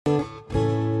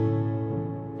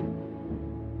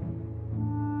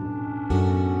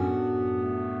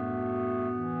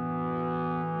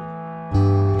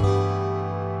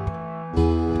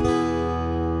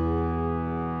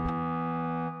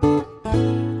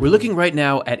We're looking right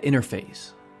now at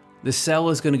interphase. The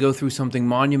cell is going to go through something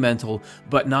monumental,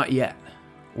 but not yet.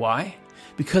 Why?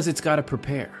 Because it's got to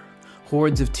prepare.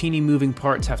 Hordes of teeny moving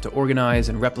parts have to organize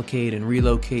and replicate and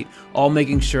relocate, all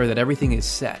making sure that everything is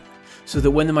set, so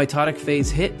that when the mitotic phase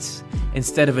hits,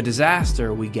 instead of a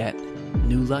disaster, we get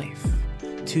new life.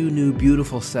 2 new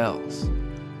beautiful cells.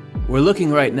 We're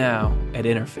looking right now at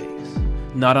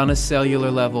interphase, not on a cellular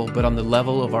level, but on the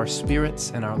level of our spirits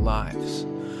and our lives.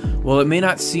 While it may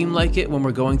not seem like it when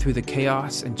we're going through the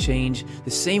chaos and change,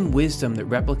 the same wisdom that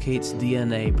replicates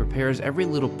DNA prepares every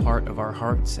little part of our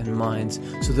hearts and minds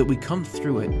so that we come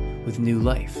through it with new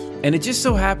life. And it just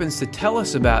so happens to tell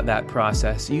us about that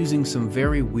process using some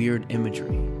very weird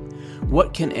imagery.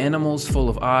 What can animals full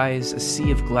of eyes, a sea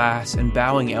of glass, and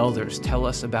bowing elders tell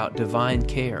us about divine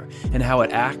care and how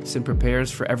it acts and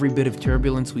prepares for every bit of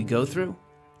turbulence we go through?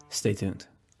 Stay tuned.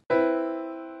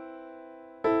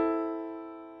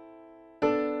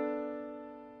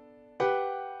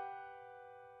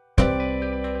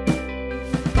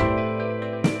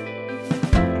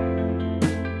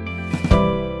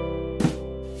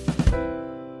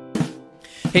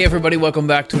 Hey everybody, welcome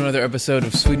back to another episode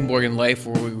of Swedenborg Life,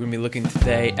 where we're going to be looking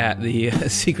today at the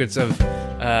secrets of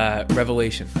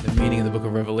Revelation, the meaning of the book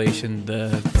of Revelation,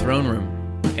 the throne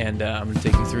room, and I'm going to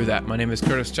take you through that. My name is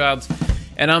Curtis Childs,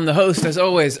 and I'm the host as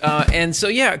always, and so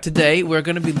today we're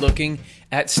going to be looking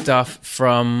at stuff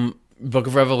from book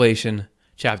of Revelation,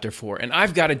 chapter 4, and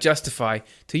I've got to justify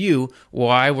to you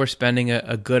why we're spending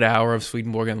a good hour of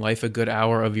Swedenborg Life, a good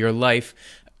hour of your life,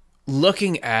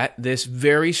 looking at this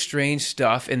very strange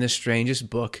stuff in the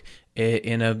strangest book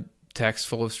in a text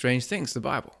full of strange things, the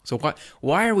Bible. So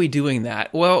why are we doing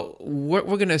that? Well, what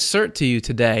we're going to assert to you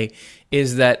today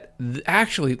is that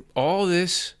actually all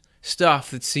this stuff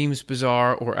that seems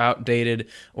bizarre or outdated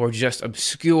or just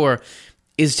obscure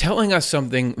is telling us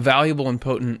something valuable and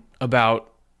potent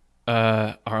about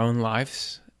our own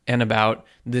lives and about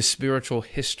the spiritual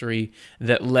history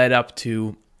that led up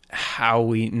to how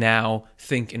we now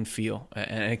think and feel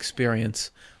and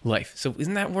experience life. So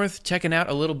isn't that worth checking out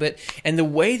a little bit? And the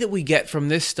way that we get from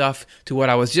this stuff to what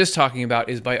I was just talking about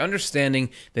is by understanding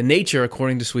the nature,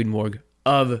 according to Swedenborg,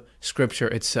 of Scripture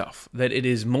itself, that it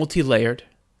is multi-layered.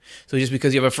 So just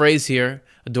because you have a phrase here,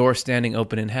 a door standing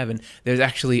open in heaven, there's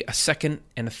actually a second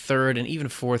and a third and even a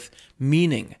fourth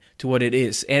meaning to what it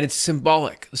is. And it's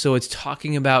symbolic. So it's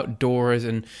talking about doors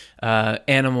and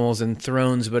animals and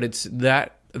thrones, but it's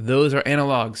that those are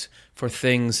analogs for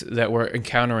things that we're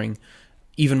encountering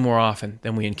even more often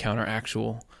than we encounter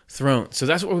actual thrones. So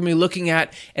that's what we're going to be looking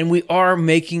at, and we are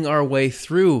making our way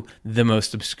through the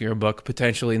most obscure book,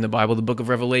 potentially in the Bible, the book of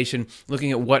Revelation,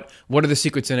 looking at what are the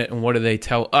secrets in it and what do they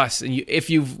tell us. And if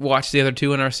you've watched the other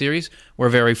two in our series, we're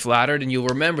very flattered, and you'll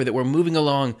remember that we're moving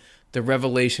along the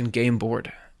Revelation game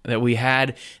board. That we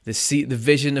had the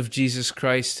vision of Jesus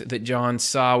Christ that John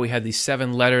saw. We had these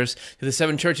 7 letters to the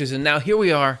 7 churches. And now here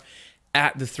we are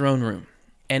at the throne room.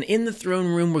 And in the throne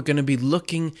room, we're going to be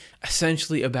looking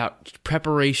essentially about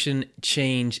preparation,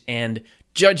 change, and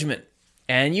judgment.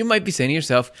 And you might be saying to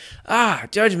yourself,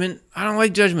 judgment, I don't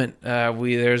like judgment.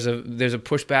 There's a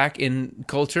pushback in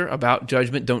culture about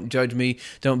judgment. Don't judge me.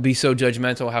 Don't be so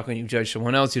judgmental. How can you judge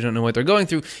someone else? You don't know what they're going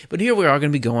through. But here we are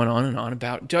going to be going on and on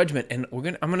about judgment. And I'm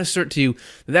going to assert to you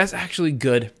that that's actually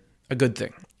a good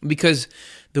thing. Because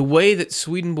the way that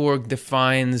Swedenborg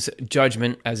defines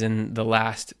judgment, as in the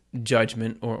last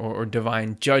judgment or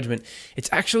divine judgment, it's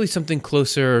actually something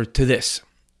closer to this.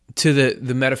 To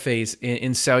the metaphase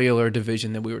in cellular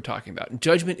division that we were talking about.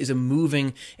 Judgment is a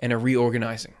moving and a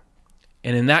reorganizing.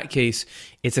 And in that case,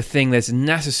 it's a thing that's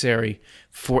necessary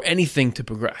for anything to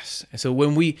progress. And so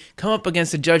when we come up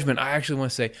against a judgment, I actually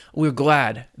want to say we're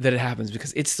glad that it happens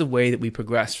because it's the way that we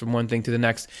progress from one thing to the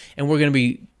next. And we're going to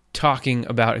be talking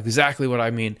about exactly what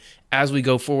I mean as we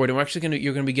go forward. And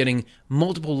you're going to be getting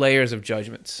multiple layers of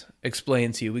judgments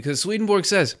explained to you because Swedenborg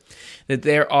says that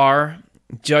there are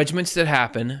judgments that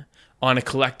happen on a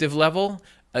collective level.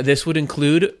 This would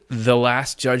include the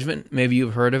Last Judgment. Maybe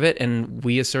you've heard of it, and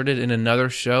we asserted in another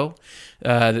show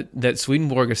that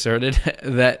Swedenborg asserted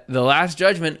that the Last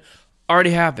Judgment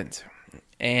already happened.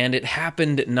 And it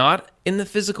happened not in the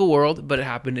physical world, but it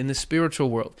happened in the spiritual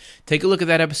world. Take a look at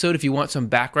that episode if you want some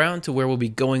background to where we'll be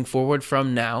going forward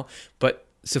from now. But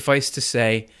suffice to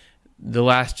say, the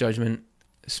Last Judgment,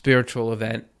 spiritual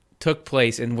event, took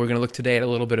place, and we're going to look today at a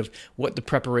little bit of what the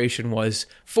preparation was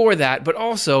for that, but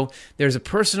also there's a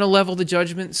personal level to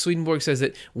judgment. Swedenborg says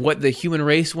that what the human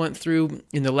race went through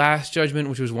in the Last Judgment,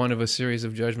 which was one of a series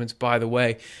of judgments, by the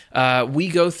way, we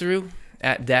go through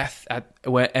at death,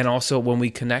 and also when we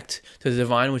connect to the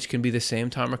divine, which can be the same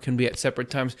time or can be at separate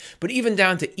times, but even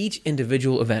down to each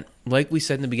individual event. Like we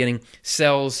said in the beginning,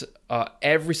 cells,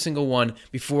 every single one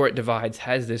before it divides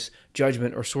has this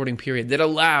judgment or sorting period that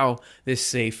allow this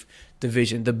safe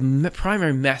division. The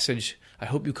primary message I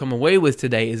hope you come away with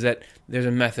today is that there's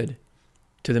a method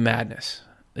to the madness.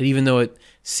 That even though it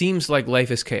seems like life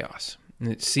is chaos,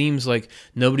 and it seems like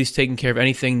nobody's taking care of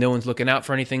anything, no one's looking out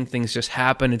for anything, things just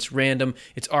happen, it's random,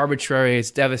 it's arbitrary,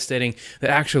 it's devastating, that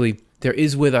actually there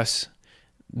is with us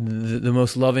the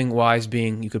most loving, wise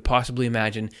being you could possibly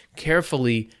imagine,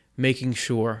 carefully making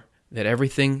sure that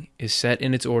everything is set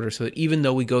in its order so that even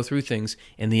though we go through things,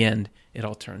 in the end, it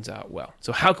all turns out well.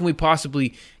 So how can we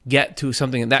possibly get to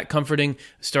something that comforting,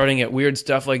 starting at weird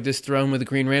stuff like this throne with a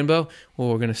green rainbow? Well,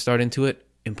 we're going to start into it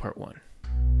in part 1.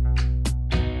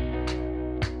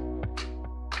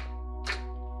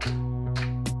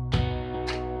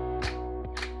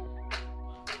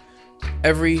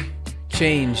 Every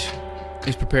change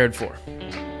is prepared for.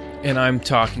 And I'm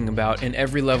talking about in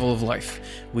every level of life.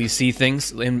 We see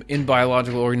things in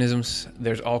biological organisms.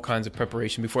 There's all kinds of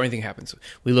preparation before anything happens.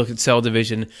 We look at cell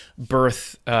division,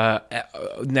 birth,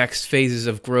 next phases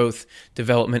of growth,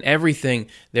 development, everything.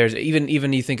 There's even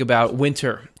you think about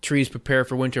winter. Trees prepare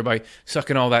for winter by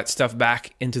sucking all that stuff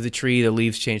back into the tree. The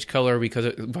leaves change color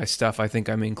by stuff, I think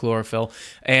I mean chlorophyll.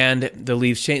 And the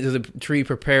leaves change. So the tree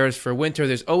prepares for winter.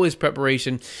 There's always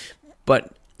preparation.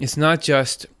 But it's not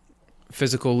just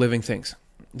physical living things.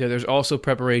 There's also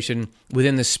preparation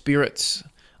within the spirits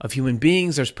of human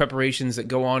beings. There's preparations that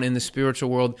go on in the spiritual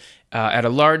world at a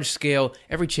large scale.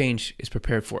 Every change is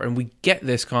prepared for. And we get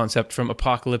this concept from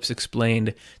Apocalypse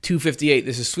Explained 258.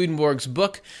 This is Swedenborg's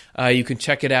book. You can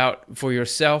check it out for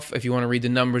yourself if you want to read the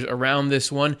numbers around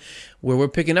this one. Where we're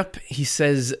picking up, he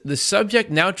says, the subject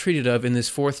now treated of in this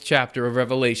 4th chapter of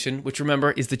Revelation, which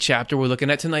remember is the chapter we're looking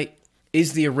at tonight,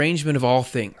 is the arrangement of all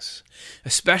things,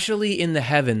 especially in the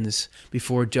heavens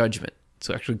before judgment.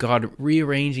 So actually God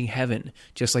rearranging heaven,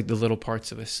 just like the little parts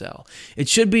of a cell. It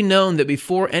should be known that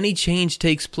before any change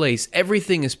takes place,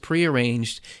 everything is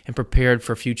prearranged and prepared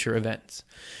for future events,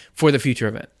 for the future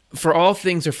event. For all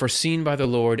things are foreseen by the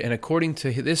Lord, and according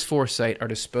to this foresight are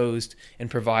disposed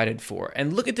and provided for.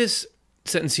 And look at this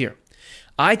sentence here.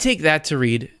 I take that to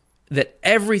read that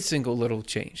every single little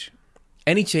change,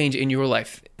 any change in your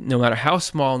life, no matter how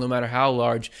small, no matter how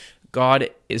large, God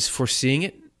is foreseeing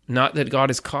it. Not that God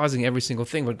is causing every single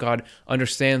thing, but God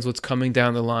understands what's coming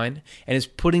down the line and is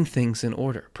putting things in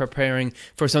order, preparing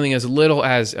for something as little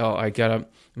as, my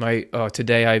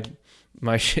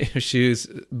shoes,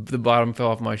 the bottom fell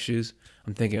off my shoes.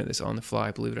 I'm thinking of this on the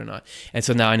fly, believe it or not. And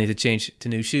so now I need to change to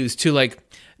new shoes, to like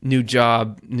new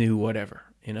job, new whatever,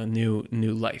 new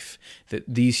life. That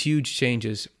these huge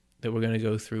changes that we're going to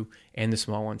go through and the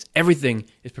small ones, everything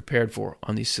is prepared for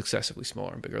on these successively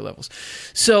smaller and bigger levels.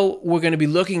 So we're going to be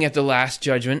looking at the last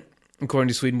judgment, according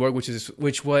to Swedenborg,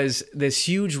 which was this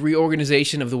huge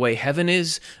reorganization of the way heaven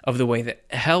is, of the way that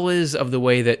hell is, of the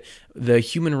way that the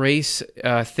human race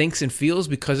thinks and feels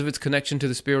because of its connection to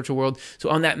the spiritual world.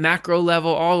 So on that macro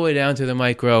level, all the way down to the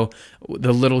micro,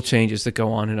 the little changes that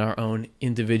go on in our own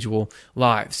individual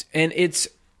lives. And it's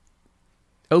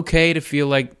okay to feel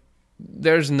like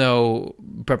there's no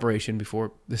preparation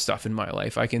before the stuff in my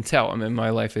life. I can tell. I mean,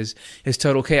 my life is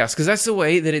total chaos because that's the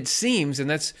way that it seems, and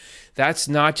that's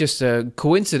not just a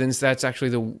coincidence. That's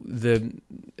actually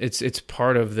it's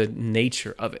part of the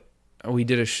nature of it. We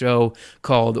did a show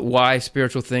called "Why Are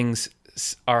Spiritual Things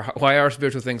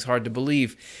Hard to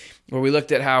Believe," where we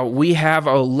looked at how we have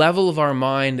a level of our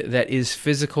mind that is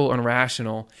physical and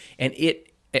rational, and it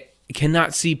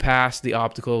cannot see past the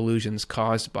optical illusions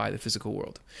caused by the physical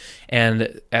world.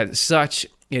 And as such,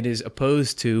 it is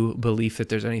opposed to belief that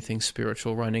there's anything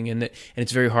spiritual running in it, and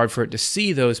it's very hard for it to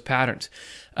see those patterns.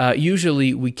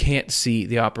 Usually, we can't see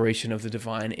the operation of the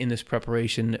divine in this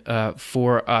preparation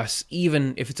for us,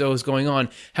 even if it's always going on.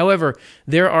 However,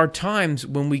 there are times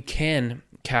when we can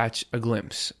catch a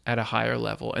glimpse at a higher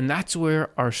level, and that's where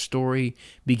our story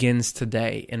begins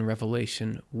today in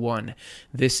Revelation 1.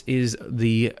 This is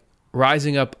the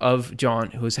rising up of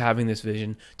John, who is having this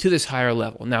vision, to this higher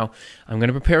level. Now, I'm going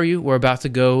to prepare you. We're about to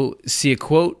go see a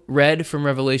quote read from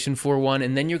Revelation 4:1,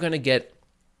 and then you're going to get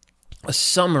a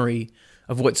summary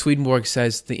of what Swedenborg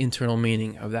says the internal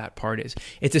meaning of that part is.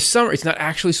 It's a summary. It's not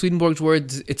actually Swedenborg's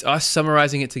words. It's us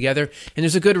summarizing it together, and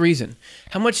there's a good reason.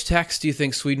 How much text do you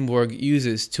think Swedenborg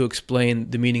uses to explain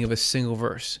the meaning of a single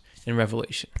verse in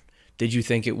Revelation? Did you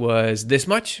think it was this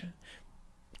much?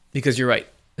 Because you're right.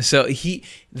 So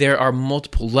there are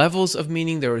multiple levels of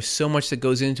meaning. There is so much that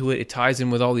goes into it. It ties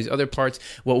in with all these other parts.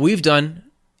 What we've done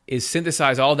is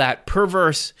synthesize all that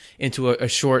perverse into a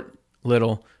short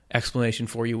little explanation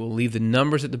for you. We'll leave the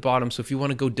numbers at the bottom, so if you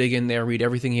want to go dig in there, read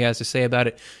everything he has to say about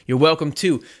it, you're welcome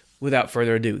to. Without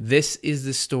further ado, this is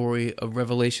the story of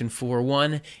Revelation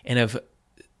 4:1 and of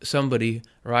somebody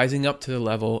rising up to the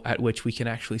level at which we can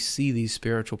actually see these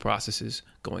spiritual processes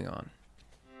going on.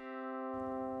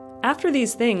 After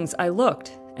these things I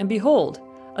looked, and behold,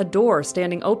 a door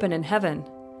standing open in heaven.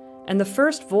 And the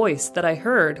first voice that I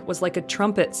heard was like a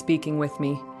trumpet speaking with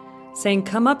me, saying,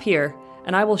 "Come up here,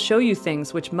 and I will show you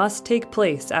things which must take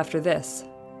place after this."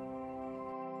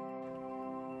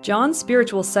 John's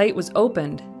spiritual sight was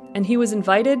opened, and he was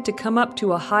invited to come up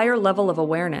to a higher level of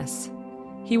awareness.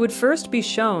 He would first be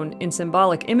shown in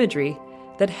symbolic imagery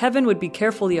that heaven would be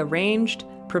carefully arranged,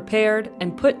 prepared,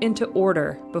 and put into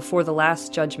order before the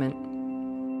last judgment.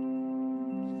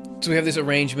 So we have this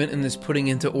arrangement and this putting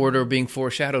into order being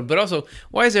foreshadowed, but also,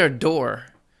 why is there a door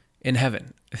in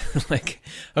heaven? Like,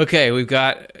 okay, we've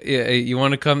got, you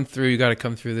want to come through, you got to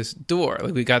come through this door.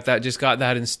 Like, we got that, just got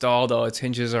that installed. Oh, its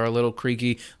hinges are a little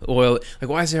creaky, oil. Like,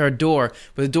 why is there a door?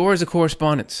 But the door is a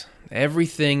correspondence.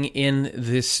 Everything in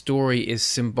this story is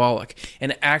symbolic.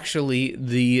 And actually,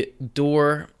 the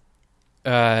door,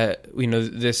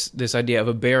 this idea of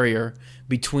a barrier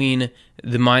between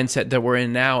the mindset that we're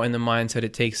in now and the mindset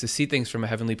it takes to see things from a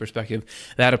heavenly perspective,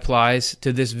 that applies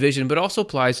to this vision, but also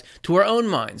applies to our own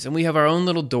minds. And we have our own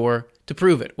little door to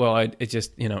prove it. Well, it's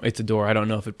a door. I don't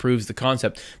know if it proves the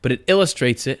concept, but it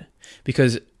illustrates it,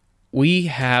 because we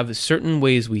have certain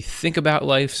ways we think about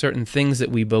life, certain things that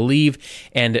we believe,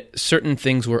 and certain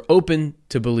things we're open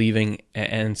to believing,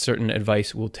 and certain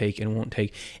advice we'll take and won't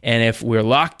take. And if we're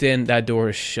locked in, that door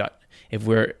is shut. If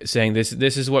we're saying this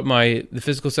is what the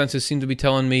physical senses seem to be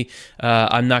telling me,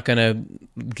 I'm not going to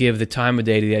give the time of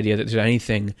day to the idea that there's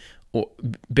anything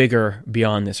bigger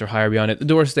beyond this or higher beyond it. The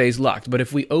door stays locked. But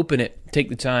if we open it, take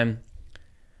the time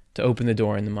to open the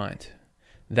door in the mind,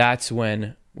 that's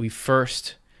when we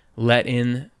first let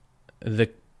in the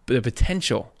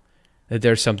potential that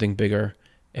there's something bigger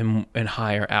and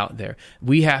higher out there.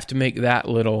 We have to make that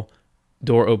little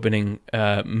door opening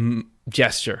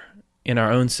gesture in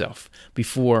our own self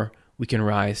before we can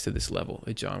rise to this level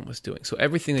that John was doing. So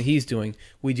everything that he's doing,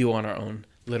 we do on our own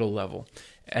little level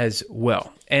as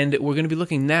well. And we're going to be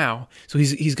looking now. So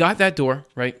he's got that door,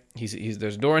 right?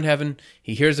 There's a door in heaven.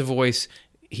 He hears a voice.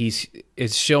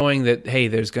 It's showing that, hey,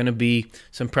 there's going to be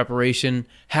some preparation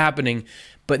happening.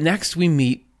 But next we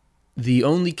meet the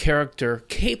only character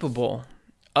capable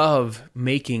of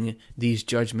making these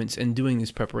judgments and doing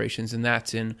these preparations, and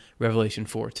that's in Revelation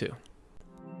 4:2.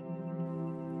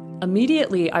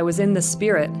 Immediately I was in the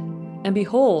Spirit, and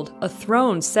behold, a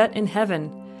throne set in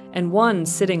heaven, and one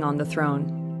sitting on the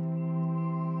throne.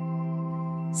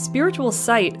 Spiritual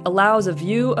sight allows a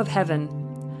view of heaven.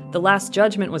 The last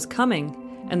judgment was coming,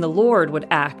 and the Lord would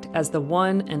act as the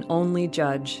one and only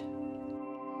judge.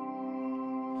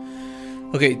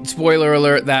 Okay, spoiler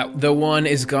alert, that the one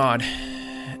is God,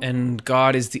 and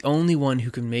God is the only one who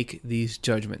can make these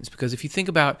judgments. Because if you think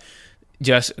about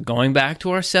just going back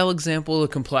to our cell example, the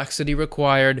complexity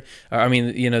required,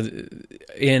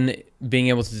 in being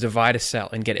able to divide a cell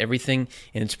and get everything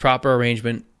in its proper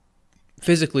arrangement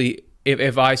physically,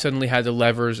 if I suddenly had the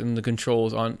levers and the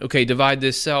controls on, okay, divide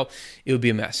this cell, it would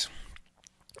be a mess.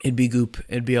 It'd be goop.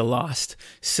 It'd be a lost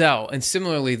cell. And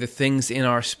similarly, the things in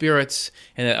our spirits,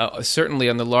 and certainly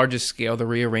on the largest scale, the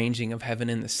rearranging of heaven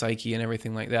and the psyche and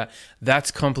everything like that, that's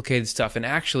complicated stuff. And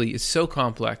actually, it's so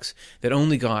complex that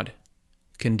only God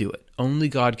can do it. Only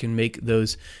God can make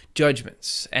those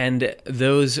judgments. And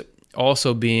those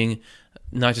also being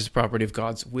not just a property of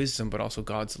God's wisdom, but also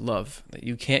God's love. That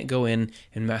you can't go in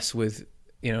and mess with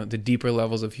the deeper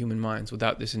levels of human minds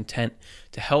without this intent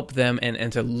to help them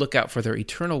and to look out for their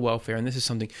eternal welfare. And this is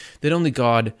something that only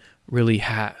God really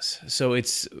has. So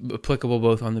it's applicable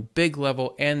both on the big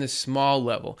level and the small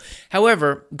level.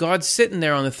 However, God's sitting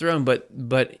there on the throne,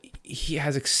 but he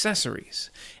has accessories.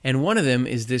 And one of them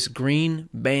is this green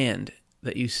band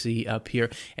that you see up here.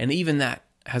 And even that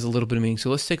has a little bit of meaning. So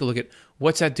let's take a look at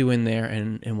what's that doing there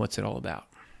and what's it all about.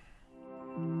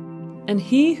 And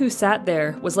he who sat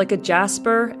there was like a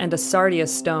jasper and a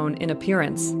sardius stone in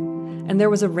appearance, and there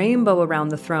was a rainbow around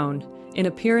the throne, in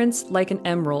appearance like an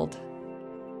emerald.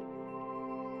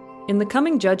 In the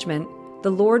coming judgment,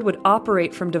 the Lord would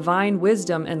operate from divine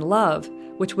wisdom and love,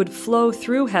 which would flow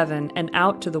through heaven and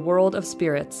out to the world of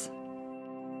spirits.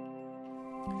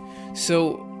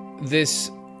 So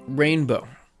this rainbow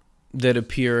that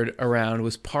appeared around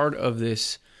was part of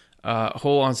this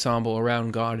whole ensemble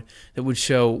around God that would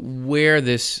show where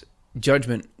this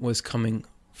judgment was coming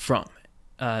from.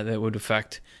 that would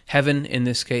affect heaven in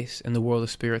this case, and the world of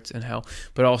spirits and hell,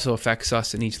 but also affects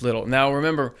us in each little. Now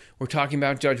remember, we're talking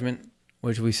about judgment,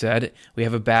 which we said we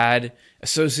have a bad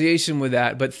association with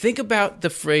that, but think about the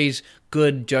phrase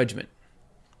good judgment.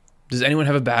 Does anyone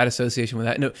have a bad association with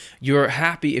that? No, you're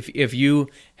happy if you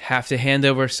have to hand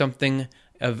over something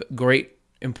of great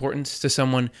importance to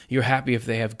someone, you're happy if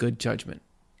they have good judgment.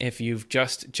 If you've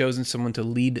just chosen someone to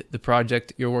lead the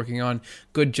project you're working on,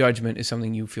 good judgment is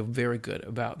something you feel very good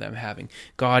about them having.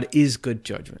 God is good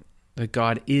judgment. That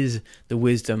God is the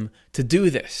wisdom to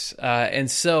do this. And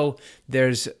so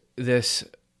there's this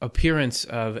appearance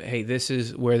of, hey, this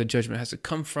is where the judgment has to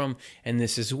come from, and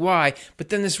this is why. But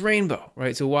then this rainbow,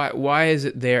 right? So why is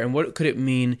it there, and what could it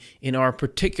mean in our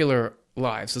particular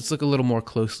lives? Let's look a little more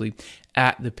closely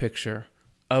at the picture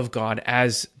of God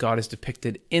as God is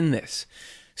depicted in this.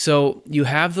 So you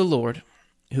have the Lord,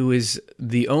 who is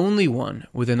the only one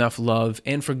with enough love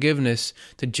and forgiveness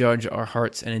to judge our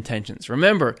hearts and intentions.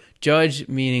 Remember, judge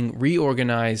meaning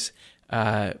reorganize,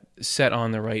 set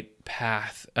on the right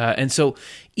path. And so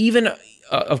even,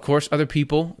 of course, other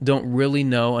people don't really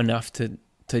know enough to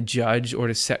judge or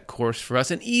to set course for us.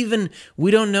 And even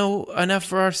we don't know enough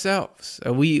for ourselves.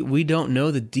 We don't know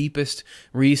the deepest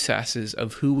recesses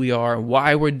of who we are,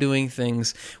 why we're doing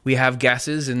things. We have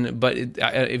guesses, but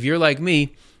if you're like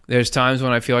me, there's times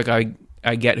when I feel like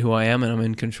I get who I am and I'm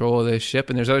in control of this ship,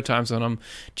 and there's other times when I'm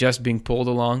just being pulled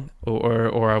along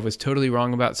or I was totally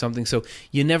wrong about something. So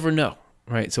you never know.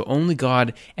 Right, so only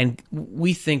God, and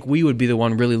we think we would be the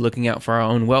one really looking out for our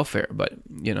own welfare, but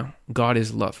God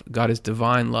is love. God is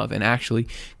divine love, and actually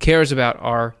cares about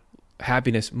our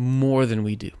happiness more than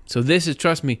we do. So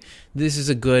trust me, this is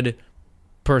a good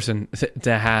person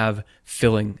to have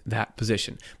filling that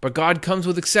position. But God comes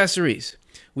with accessories.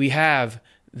 We have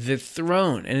the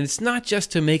throne, and it's not just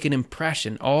to make an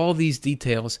impression. All these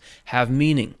details have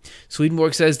meaning.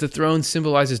 Swedenborg says the throne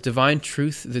symbolizes divine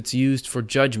truth that's used for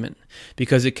judgment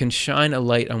because it can shine a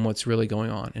light on what's really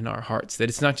going on in our hearts. That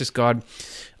it's not just God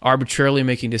arbitrarily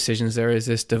making decisions. There is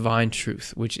this divine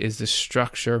truth, which is the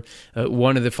structure,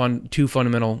 one of the two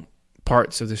fundamental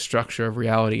parts of the structure of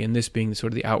reality, and this being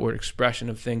sort of the outward expression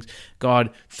of things. God,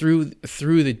 through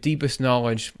the deepest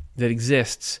knowledge that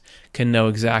exists, can know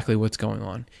exactly what's going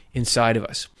on inside of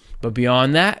us. But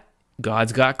beyond that,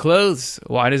 God's got clothes.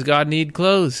 Why does God need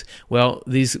clothes? Well,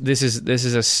 this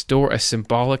is a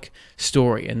symbolic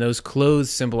story, and those clothes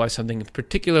symbolize something,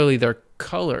 particularly their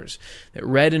colors. That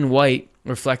red and white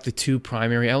reflect the two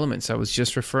primary elements I was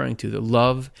just referring to, the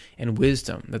love and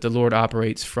wisdom that the Lord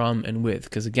operates from and with.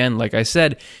 Because again, like I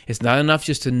said, it's not enough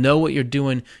just to know what you're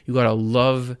doing. You got to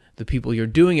love the people you're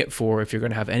doing it for if you're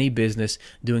going to have any business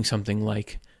doing something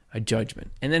like a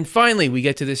judgment. And then finally, we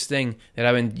get to this thing that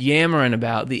I've been yammering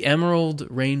about, the emerald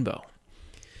rainbow,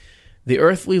 the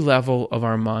earthly level of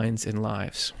our minds and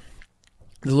lives.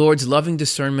 The Lord's loving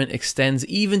discernment extends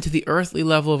even to the earthly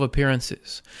level of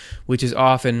appearances, which is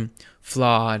often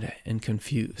flawed and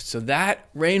confused. So that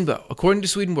rainbow, according to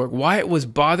Swedenborg, why it was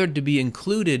bothered to be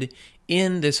included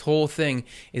in this whole thing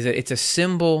is that it's a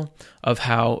symbol of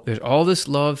how there's all this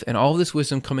love and all this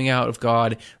wisdom coming out of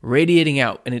God, radiating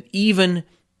out, and it even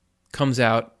comes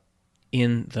out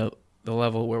in the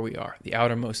level where we are, the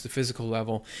outermost, the physical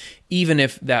level. Even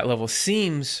if that level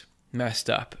seems messed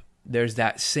up, there's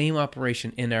that same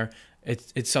operation in there.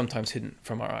 It's sometimes hidden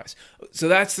from our eyes. So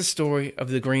that's the story of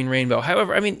the green rainbow.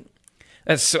 However,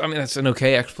 that's an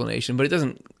okay explanation, but it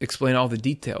doesn't explain all the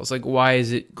details. Like, why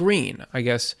is it green? I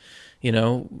guess,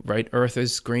 right? Earth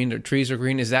is green, or trees are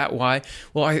green. Is that why?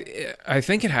 Well, I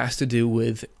think it has to do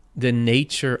with the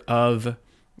nature of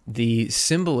the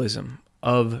symbolism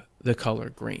of the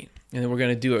color green. And then we're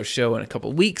going to do a show in a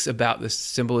couple of weeks about the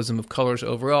symbolism of colors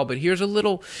overall. But here's a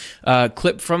little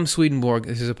clip from Swedenborg.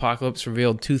 This is Apocalypse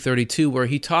Revealed 232, where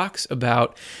he talks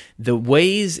about the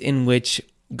ways in which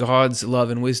God's love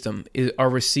and wisdom are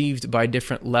received by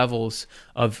different levels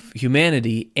of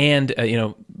humanity, and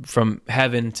from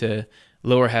heaven to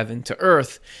lower heaven to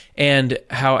earth, and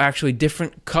how actually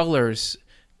different colors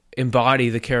embody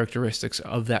the characteristics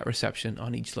of that reception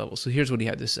on each level. So here's what he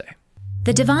had to say.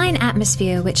 The divine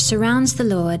atmosphere which surrounds the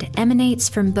Lord emanates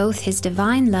from both his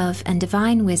divine love and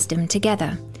divine wisdom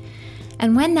together.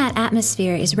 And when that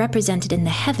atmosphere is represented in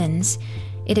the heavens,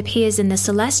 it appears in the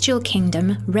celestial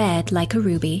kingdom red like a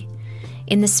ruby,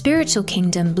 in the spiritual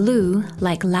kingdom blue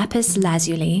like lapis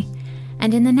lazuli,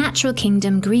 and in the natural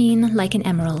kingdom green like an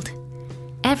emerald,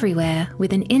 everywhere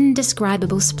with an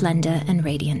indescribable splendor and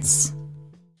radiance.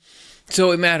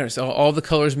 So it matters. All the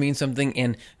colors mean something,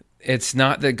 and it's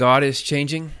not that God is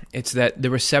changing, it's that the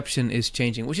reception is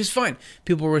changing, which is fine.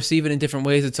 People receive it in different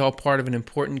ways. It's all part of an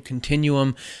important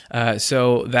continuum.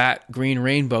 So that green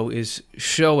rainbow is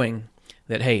showing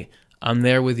that, hey, I'm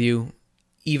there with you,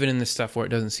 even in the stuff where it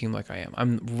doesn't seem like I am.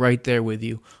 I'm right there with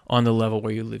you on the level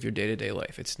where you live your day-to-day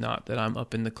life. It's not that I'm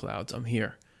up in the clouds. I'm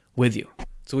here with you.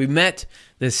 So we met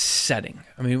this setting.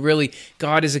 I mean, really,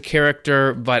 God is a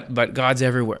character, but God's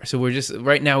everywhere. So we're just,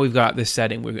 right now we've got this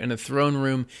setting. We're in a throne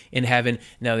room in heaven.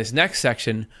 Now this next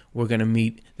section, we're going to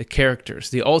meet the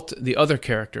characters, the other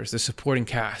characters, the supporting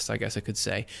cast, I guess I could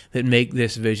say, that make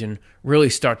this vision really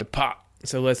start to pop.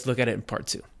 So let's look at it in part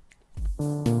 2.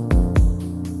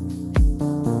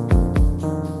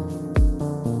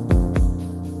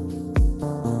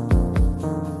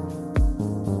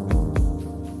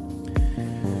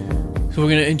 So we're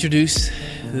going to introduce,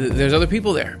 there's other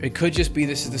people there. It could just be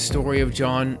this is the story of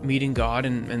John meeting God,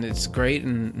 and it's great,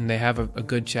 and they have a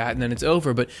good chat, and then it's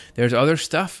over. But there's other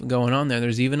stuff going on there.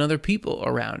 There's even other people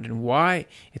around, and why?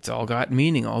 It's all got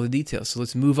meaning, all the details. So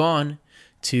let's move on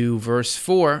to verse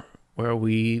 4, where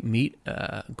we meet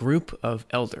a group of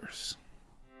elders.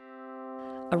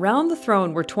 Around the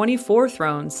throne were 24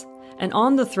 thrones, and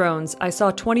on the thrones I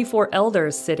saw 24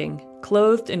 elders sitting,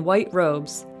 clothed in white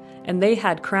robes, and they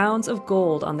had crowns of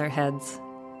gold on their heads.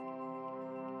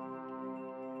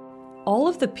 All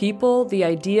of the people, the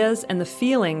ideas, and the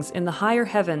feelings in the higher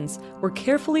heavens were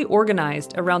carefully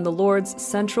organized around the Lord's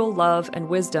central love and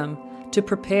wisdom to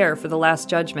prepare for the Last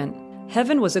Judgment.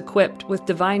 Heaven was equipped with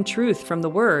divine truth from the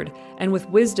Word and with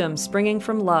wisdom springing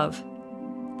from love.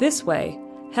 This way,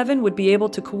 heaven would be able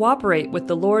to cooperate with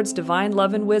the Lord's divine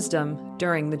love and wisdom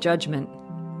during the judgment.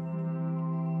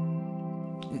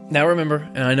 Now remember,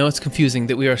 and I know it's confusing,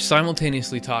 that we are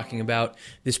simultaneously talking about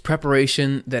this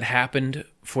preparation that happened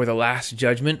for the Last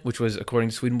Judgment, which was, according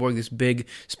to Swedenborg, this big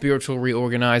spiritual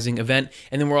reorganizing event.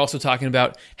 And then we're also talking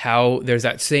about how there's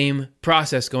that same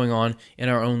process going on in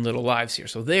our own little lives here.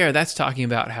 So that's talking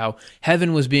about how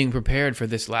heaven was being prepared for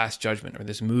this Last Judgment, or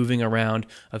this moving around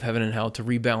of heaven and hell to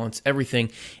rebalance everything.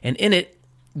 And in it,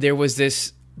 there was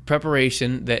this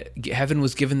preparation that heaven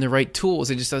was given the right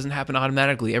tools. It just doesn't happen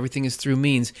automatically. Everything is through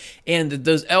means. And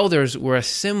those elders were a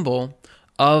symbol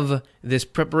of this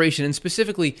preparation, and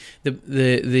specifically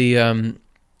the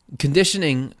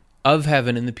conditioning of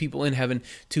heaven and the people in heaven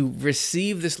to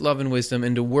receive this love and wisdom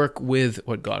and to work with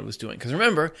what God was doing. Because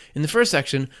remember, in the first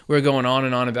section, we were going on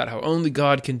and on about how only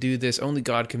God can do this, only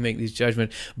God can make these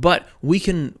judgments, but we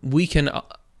can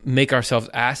make ourselves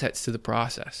assets to the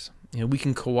process. We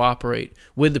can cooperate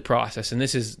with the process, and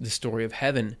this is the story of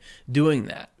heaven doing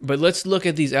that. But let's look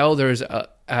at these elders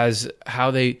as how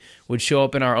they would show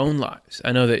up in our own lives.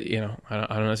 I know that,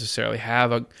 I don't necessarily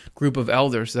have a group of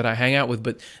elders that I hang out with,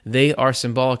 but they are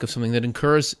symbolic of something that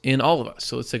occurs in all of us.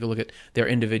 So let's take a look at their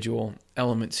individual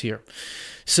elements here.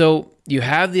 So you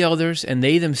have the elders, and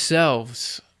they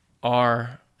themselves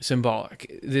are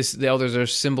symbolic. The elders are a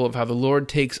symbol of how the Lord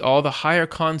takes all the higher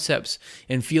concepts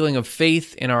and feeling of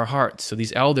faith in our hearts. So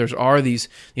these elders are these,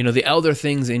 the elder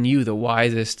things in you, the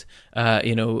wisest,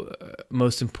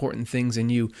 most important things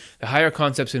in you, the higher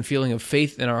concepts and feeling of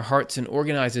faith in our hearts, and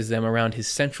organizes them around His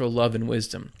central love and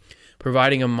wisdom,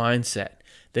 providing a mindset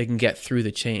that can get through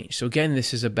the change. So again,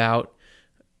 this is about,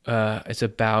 it's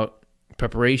about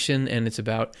preparation, and it's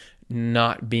about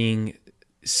not being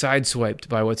sideswiped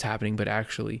by what's happening, but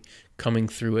actually coming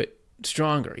through it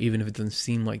stronger, even if it doesn't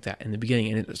seem like that in the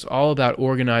beginning. And it's all about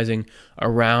organizing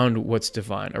around what's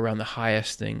divine, around the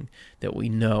highest thing that we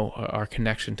know, our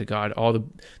connection to God, all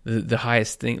the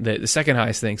highest thing, the second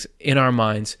highest things in our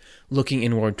minds, looking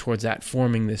inward towards that,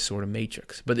 forming this sort of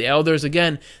matrix. But the elders,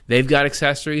 again, they've got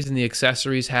accessories, and the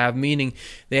accessories have meaning.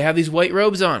 They have these white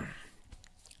robes on.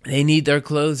 They need their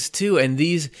clothes too. And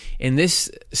these, in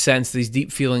this sense, these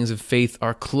deep feelings of faith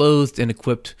are clothed and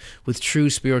equipped with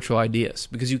true spiritual ideas.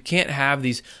 Because you can't have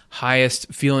these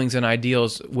highest feelings and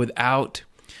ideals without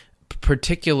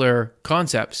particular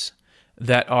concepts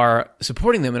that are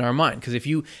supporting them in our mind. Because if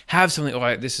you have something,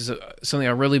 this is something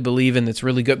I really believe in that's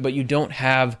really good, but you don't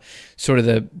have sort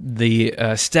of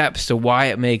the steps to why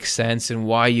it makes sense and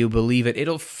why you believe it,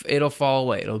 it'll fall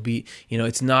away. It'll be,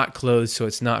 it's not closed, so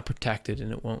it's not protected,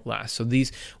 and it won't last. So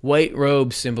these white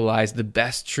robes symbolize the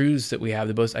best truths that we have,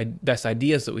 the best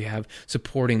ideas that we have,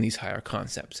 supporting these higher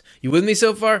concepts. You with me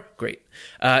so far? Great.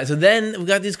 So then we've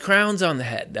got these crowns on the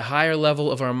head. The higher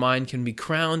level of our mind can be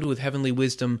crowned with heavenly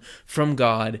wisdom from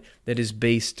God that is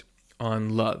based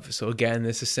on love. So again,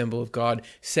 this is a symbol of God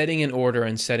setting in order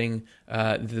and setting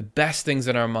the best things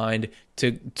in our mind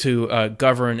to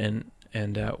govern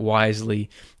and wisely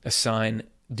assign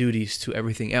duties to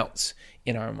everything else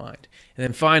in our mind. And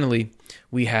then finally,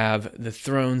 we have the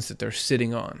thrones that they're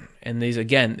sitting on. And these,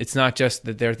 again, it's not just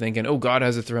that they're thinking, oh, God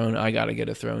has a throne, I got to get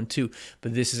a throne too.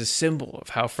 But this is a symbol of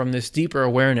how from this deeper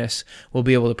awareness, we'll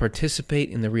be able to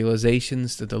participate in the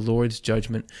realizations that the Lord's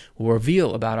judgment will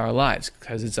reveal about our lives.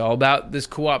 Because it's all about this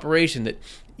cooperation that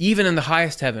even in the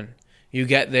highest heaven, you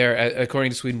get there,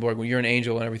 according to Swedenborg, when you're an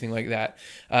angel and everything like that.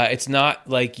 It's not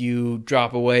like you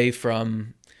drop away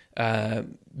from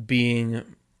being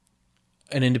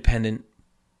an independent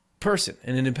person,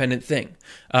 an independent thing.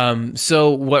 So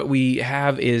what we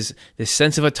have is this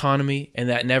sense of autonomy, and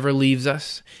that never leaves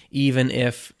us, even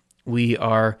if we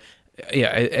are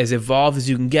as evolved as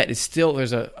you can get. It's still,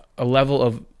 there's a level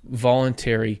of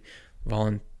voluntarism.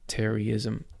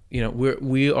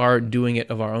 We are doing it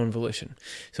of our own volition.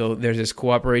 So there's this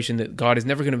cooperation that God is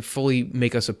never going to fully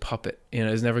make us a puppet.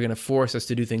 Is never going to force us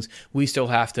to do things. We still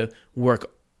have to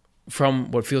work from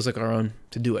what feels like our own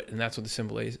to do it. And that's what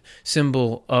the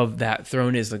symbol of that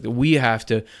throne is. Like, we have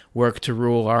to work to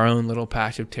rule our own little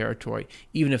patch of territory,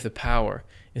 even if the power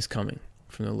is coming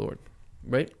from the Lord,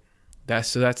 right?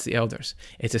 That's the elders.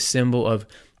 It's a symbol of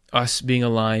us being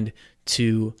aligned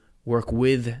to work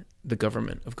with the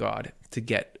government of God to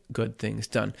get good things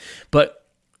done. But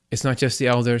it's not just the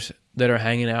elders that are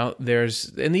hanging out.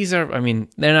 These are,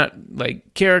 they're not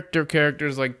like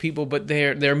characters like people, but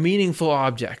they're meaningful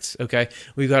objects, okay?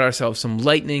 We've got ourselves some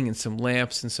lightning and some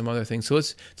lamps and some other things. So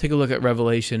let's take a look at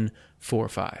Revelation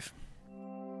 4:5.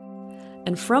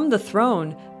 And from the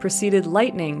throne proceeded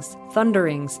lightnings,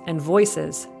 thunderings, and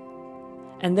voices.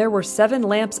 And there were 7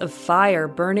 lamps of fire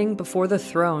burning before the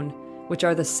throne, which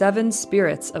are the 7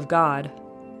 spirits of God.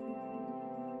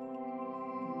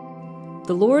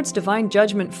 The Lord's divine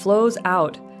judgment flows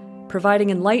out,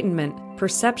 providing enlightenment,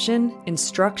 perception,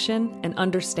 instruction, and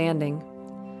understanding.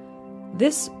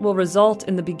 This will result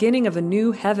in the beginning of a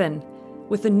new heaven,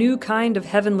 with a new kind of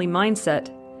heavenly mindset,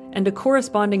 and a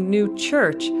corresponding new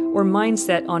church or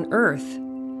mindset on earth.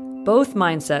 Both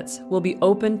mindsets will be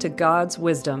open to God's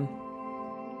wisdom.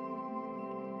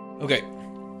 Okay,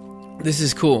 this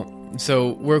is cool.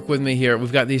 So work with me here.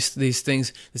 We've got these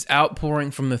things, this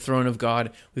outpouring from the throne of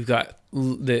God. We've got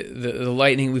the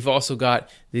lightning. We've also got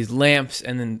these lamps,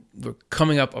 and then we're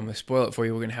coming up. I'm going to spoil it for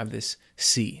you. We're going to have this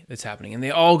sea that's happening, and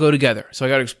they all go together. So I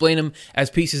got to explain them as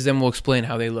pieces. Then we'll explain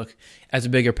how they look as a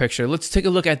bigger picture. Let's take a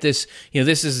look at this.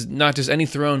 This is not just any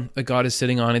throne that God is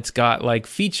sitting on. It's got like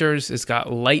features. It's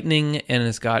got lightning, and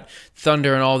it's got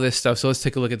thunder and all this stuff. So let's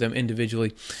take a look at them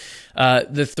individually.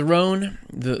 The throne,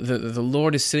 the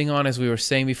Lord is sitting on, as we were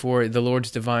saying before, the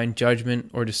Lord's divine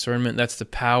judgment or discernment. That's the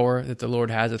power that the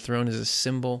Lord has. A throne is a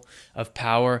symbol of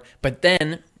power. But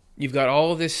then you've got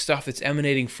all this stuff that's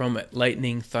emanating from it: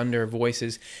 lightning, thunder,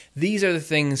 voices. These are the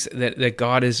things that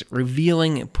God is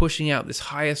revealing and pushing out, this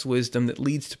highest wisdom that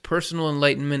leads to personal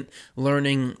enlightenment,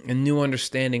 learning, and new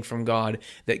understanding from God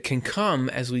that can come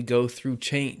as we go through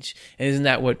change. And isn't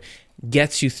that what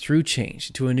gets you through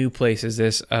change to a new place, is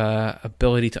this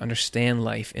ability to understand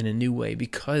life in a new way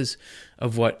because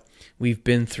of what we've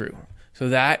been through. So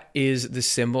that is the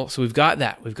symbol. So we've got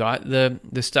that. We've got the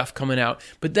stuff coming out.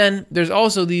 But then there's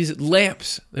also these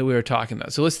lamps that we were talking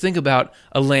about. So let's think about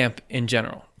a lamp in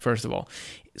general, first of all.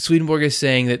 Swedenborg is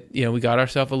saying that, we got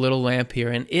ourselves a little lamp here,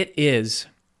 and it is,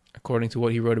 according to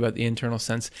what he wrote about the internal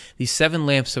sense, these 7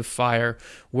 lamps of fire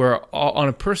were, all, on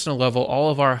a personal level, all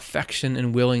of our affection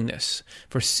and willingness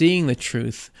for seeing the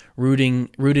truth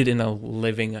rooted in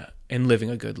living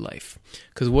a good life.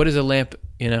 Because what is a lamp?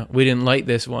 We didn't light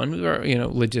this one,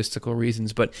 logistical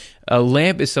reasons, but a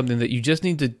lamp is something that you just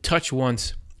need to touch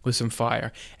once with some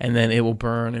fire, and then it will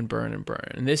burn and burn and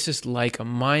burn. And this is like a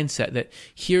mindset that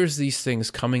hears these things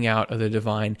coming out of the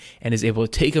divine and is able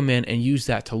to take them in and use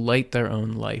that to light their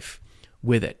own life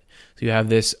with it. So you have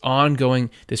this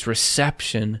ongoing, this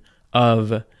reception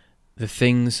of the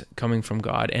things coming from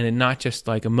God, and not just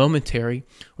like a momentary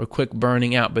or quick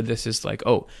burning out, but this is like,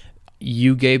 oh,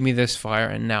 you gave me this fire,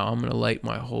 and now I'm going to light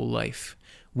my whole life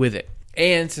with it.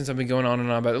 And since I've been going on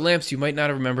and on about the lamps, you might not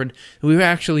have remembered, we were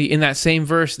actually, in that same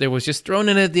verse, there was just thrown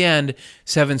in at the end,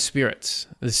 7 spirits,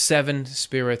 the 7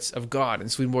 spirits of God.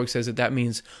 And Swedenborg says that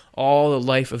means all the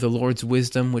life of the Lord's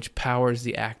wisdom, which powers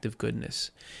the act of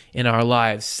goodness in our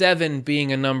lives. 7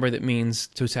 being a number that means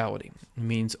totality, it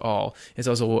means all. It's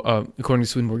also, according to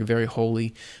Swedenborg, a very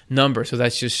holy number. So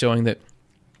that's just showing that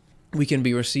we can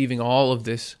be receiving all of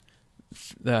this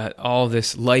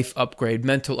life upgrade,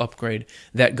 mental upgrade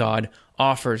that God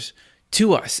offers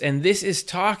to us. And this is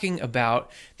talking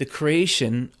about the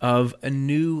creation of a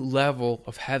new level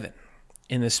of heaven.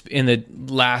 in the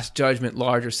last judgment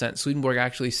larger sense. Swedenborg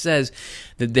actually says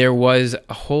that there was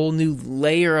a whole new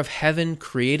layer of heaven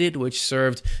created, which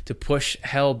served to push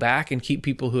hell back and keep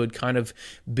people who had kind of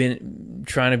been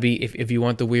trying to be, if you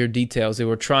want the weird details, they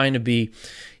were trying to be,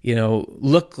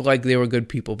 look like they were good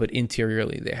people, but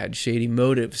interiorly they had shady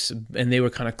motives, and they were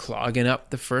kind of clogging up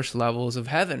the first levels of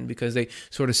heaven because they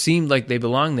sort of seemed like they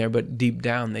belonged there, but deep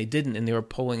down they didn't, and they were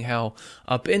pulling hell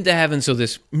up into heaven. So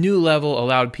this new level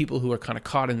allowed people who were kind of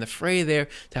caught in the fray there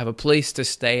to have a place to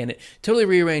stay, and it totally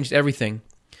rearranged everything.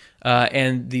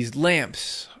 And these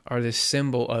lamps are this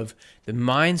symbol of the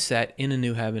mindset in a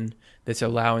new heaven that's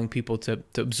allowing people to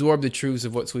absorb the truths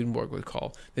of what Swedenborg would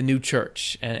call the new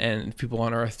church, and people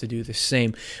on earth to do the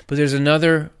same. But there's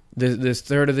another, this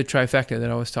third of the trifecta that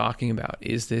I was talking about,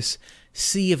 is this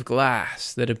sea of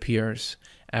glass that appears,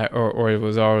 or it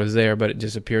was always there, but it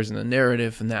just appears in the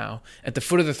narrative now, at the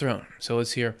foot of the throne. So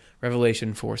let's hear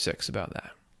Revelation 4:6 about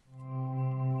that.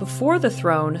 Before the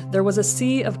throne there was a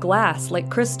sea of glass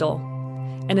like crystal,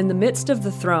 and in the midst of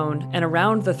the throne and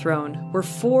around the throne were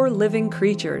 4 living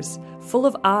creatures, full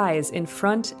of eyes in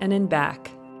front and in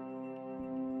back.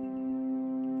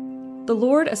 The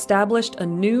Lord established a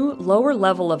new, lower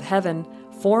level of heaven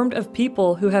formed of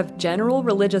people who have general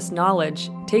religious knowledge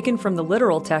taken from the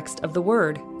literal text of the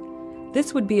Word.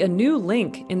 This would be a new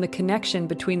link in the connection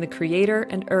between the Creator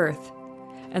and earth,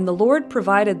 and the Lord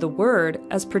provided the Word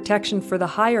as protection for the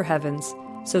higher heavens,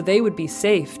 so they would be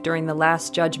safe during the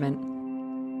last judgment.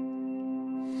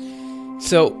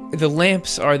 So the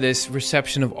lamps are this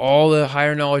reception of all the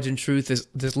higher knowledge and truth,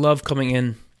 this love coming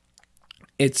in.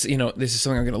 It's, this is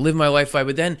something I'm going to live my life by.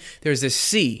 But then there's this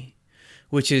sea,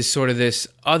 which is sort of this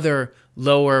other,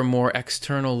 lower, more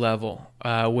external level,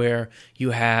 where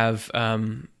you have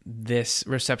this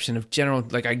reception of general,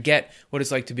 like, I get what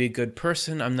it's like to be a good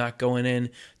person. I'm not going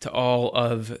in to all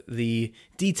of the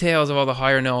details of all the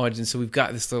higher knowledge. And so we've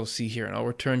got this little sea here, and I'll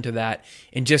return to that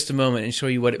in just a moment and show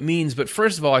you what it means. But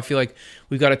first of all, I feel like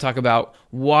we've got to talk about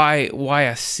why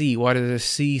a sea? Why does a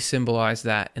sea symbolize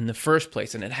that in the first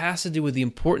place? And it has to do with the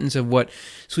importance of what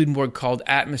Swedenborg called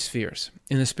atmospheres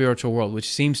in the spiritual world, which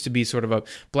seems to be sort of a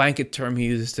blanket term he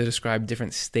uses to describe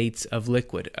different states of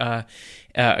liquid.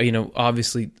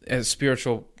 Obviously as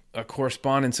spiritual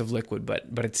correspondence of liquid,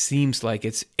 but it seems like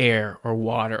it's air or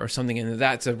water or something, and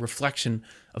that's a reflection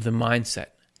of the mindset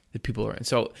that people are in.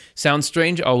 So, sounds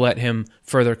strange? I'll let him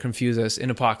further confuse us in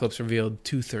Apocalypse Revealed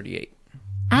 2:38.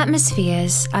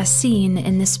 Atmospheres are seen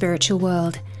in the spiritual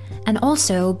world, and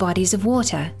also bodies of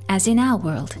water, as in our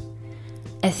world.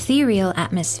 Ethereal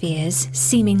atmospheres,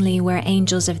 seemingly where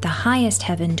angels of the highest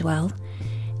heaven dwell,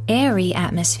 airy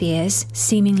atmospheres,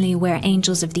 seemingly where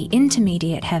angels of the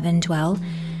intermediate heaven dwell,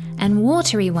 and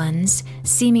watery ones,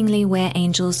 seemingly where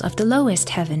angels of the lowest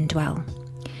heaven dwell.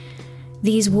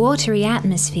 These watery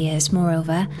atmospheres,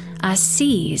 moreover, are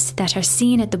seas that are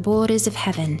seen at the borders of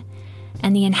heaven,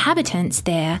 and the inhabitants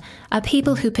there are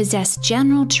people who possess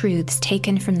general truths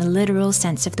taken from the literal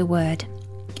sense of the word.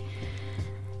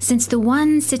 Since the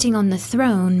one sitting on the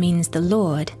throne means the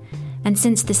Lord, and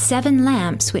since the 7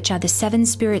 lamps, which are the 7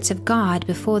 spirits of God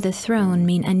before the throne,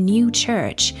 mean a new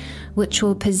church, which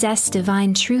will possess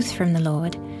divine truth from the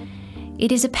Lord,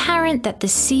 it is apparent that the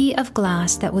sea of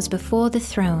glass that was before the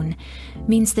throne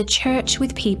means the church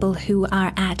with people who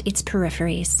are at its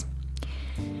peripheries.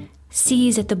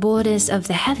 Seas at the borders of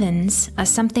the heavens are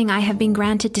something I have been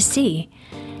granted to see,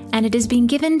 and it has been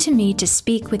given to me to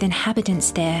speak with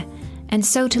inhabitants there, and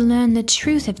so to learn the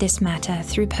truth of this matter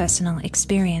through personal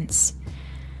experience.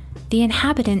 The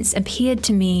inhabitants appeared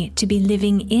to me to be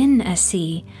living in a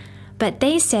sea, but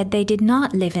they said they did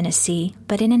not live in a sea,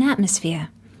 but in an atmosphere.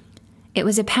 It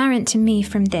was apparent to me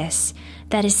from this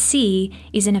that a sea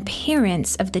is an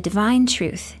appearance of the divine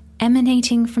truth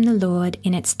emanating from the Lord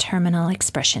in its terminal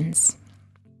expressions.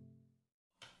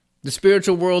 The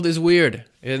spiritual world is weird.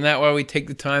 Isn't that why we take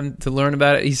the time to learn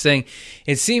about it? He's saying,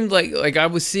 it seemed like I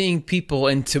was seeing people,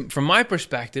 and from my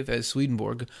perspective as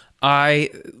Swedenborg, I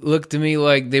looked to me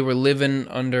like they were living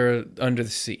under the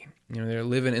sea. They're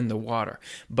living in the water.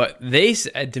 But they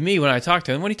said to me when I talked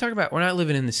to them, what are you talking about? We're not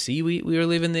living in the sea. We were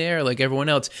living in the air like everyone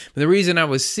else. But the reason I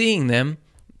was seeing them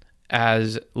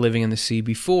as living in the sea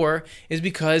before is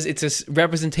because it's a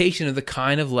representation of the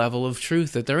kind of level of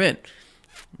truth that they're in.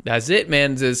 That's it,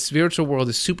 man. The spiritual world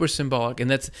is super symbolic,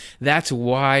 and that's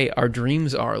why our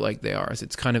dreams are like they are.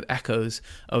 It's kind of echoes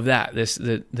of that.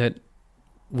 That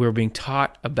we're being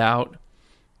taught about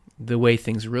the way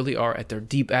things really are at their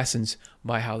deep essence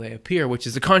by how they appear, which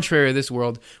is the contrary of this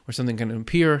world, where something can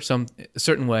appear a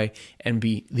certain way and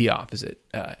be the opposite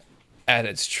at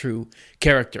its true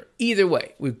character. Either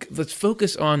way, let's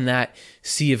focus on that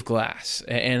sea of glass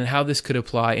and how this could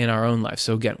apply in our own life.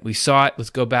 So again, we saw it. Let's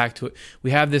go back to it.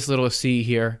 We have this little sea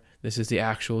here. This is the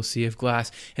actual sea of glass.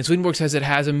 And Swedenborg says it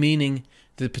has a meaning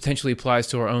that potentially applies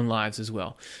to our own lives as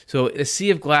well. So a sea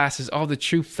of glass is all the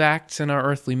true facts in our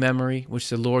earthly memory, which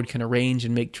the Lord can arrange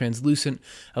and make translucent,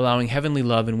 allowing heavenly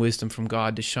love and wisdom from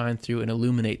God to shine through and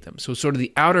illuminate them. So it's sort of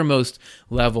the outermost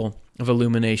level of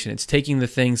illumination. It's taking the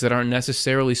things that aren't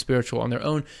necessarily spiritual on their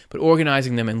own, but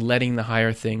organizing them and letting the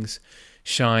higher things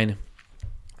shine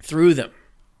through them.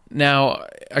 Now,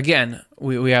 again,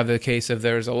 we have the case of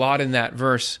there's a lot in that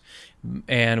verse,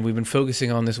 and we've been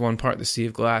focusing on this one part, the sea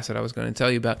of glass, that I was going to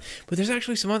tell you about. But there's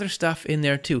actually some other stuff in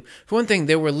there too. For one thing,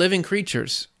 there were living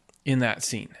creatures in that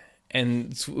scene.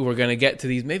 And we're going to get to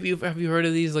these. Maybe have you heard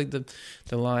of these, like the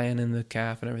lion and the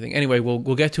calf and everything? Anyway, we'll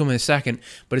get to them in a second.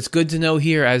 But it's good to know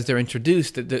here as they're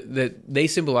introduced that they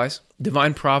symbolize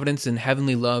divine providence and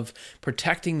heavenly love,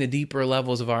 protecting the deeper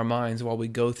levels of our minds while we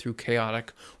go through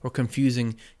chaotic or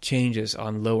confusing changes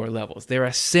on lower levels. They're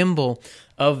a symbol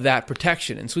of that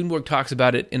protection. And Swedenborg talks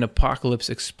about it in Apocalypse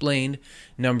Explained,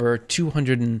 number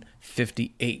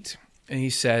 258. And he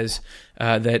says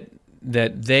that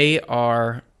they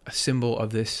are a symbol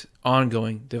of this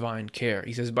ongoing divine care.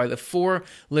 He says, by the 4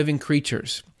 living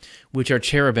creatures, which are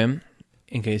cherubim,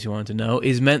 in case you wanted to know,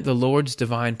 is meant the Lord's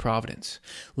divine providence,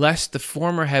 lest the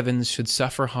former heavens should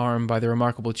suffer harm by the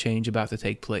remarkable change about to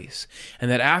take place,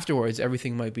 and that afterwards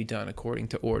everything might be done according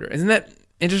to order. Isn't that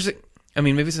interesting? I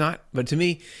mean, maybe it's not, but to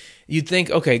me, you'd think,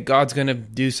 okay, God's going to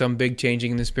do some big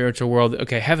changing in the spiritual world.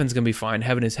 Okay, heaven's going to be fine.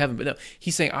 Heaven is heaven. But no,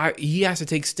 he's saying he has to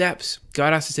take steps.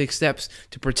 God has to take steps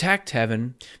to protect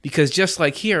heaven, because just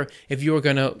like here, if you were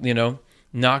going to,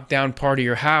 knock down part of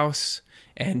your house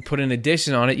and put an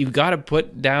addition on it, you've got to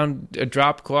put down a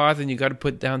drop cloth and you got to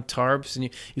put down tarps and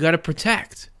you got to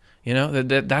protect.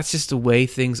 That's just the way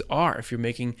things are if you're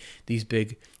making these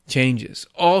big changes.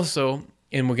 Also,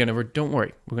 and don't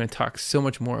worry, we're going to talk so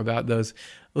much more about those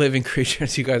living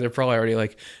creatures. You guys are probably already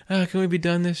like, can we be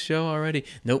done this show already?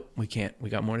 Nope, we can't. We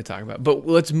got more to talk about. But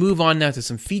let's move on now to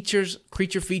some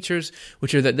creature features,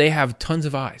 which are that they have tons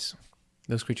of eyes.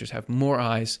 Those creatures have more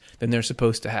eyes than they're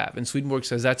supposed to have. And Swedenborg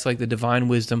says that's like the divine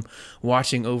wisdom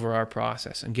watching over our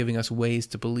process and giving us ways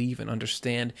to believe and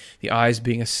understand, the eyes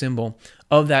being a symbol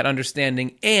of that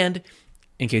understanding. And,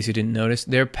 in case you didn't notice,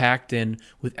 they're packed in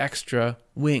with extra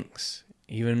wings.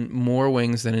 Even more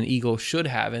wings than an eagle should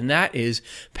have, and that is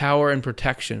power and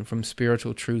protection from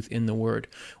spiritual truth in the Word.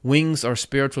 Wings are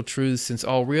spiritual truths, since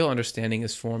all real understanding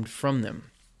is formed from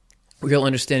them. Real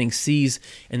understanding sees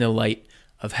in the light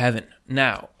of heaven.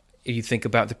 Now, if you think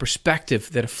about the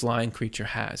perspective that a flying creature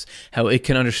has, how it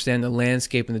can understand the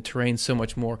landscape and the terrain so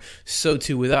much more, so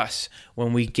too with us.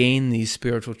 When we gain these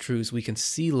spiritual truths, we can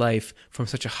see life from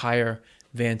such a higher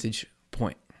vantage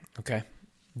point. Okay?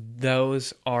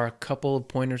 Those are a couple of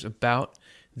pointers about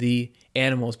the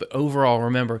animals, but overall,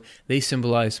 remember, they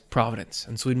symbolize providence.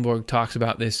 And Swedenborg talks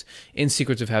about this in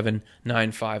Secrets of Heaven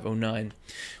 9509,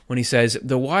 when he says,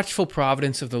 the watchful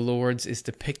providence of the Lord's is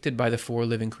depicted by the 4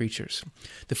 living creatures.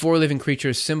 The 4 living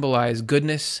creatures symbolize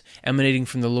goodness emanating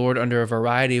from the Lord under a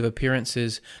variety of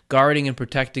appearances, guarding and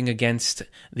protecting against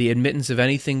the admittance of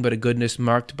anything but a goodness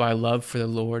marked by love for the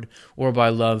Lord or by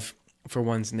love for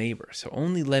one's neighbor. So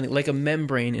only letting, like a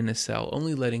membrane in a cell,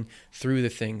 only letting through the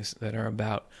things that are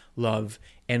about love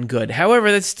and good.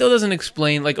 However, that still doesn't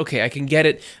explain, I can get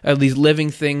it. These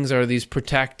living things are these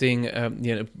protecting,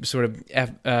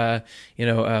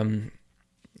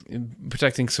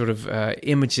 protecting sort of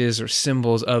images or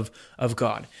symbols of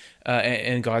God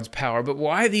and God's power. But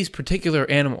why these particular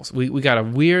animals? We got a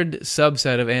weird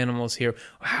subset of animals here.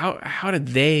 How did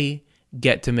they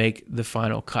get to make the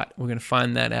final cut? We're going to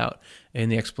find that out in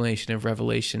the explanation of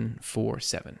Revelation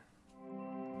 4:7.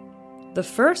 The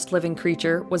first living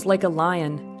creature was like a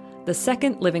lion, the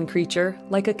second living creature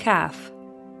like a calf.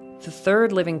 The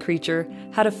third living creature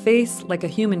had a face like a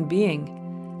human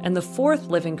being, and the fourth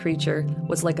living creature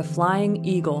was like a flying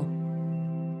eagle.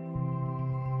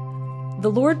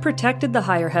 The Lord protected the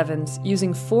higher heavens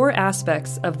using 4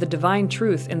 aspects of the divine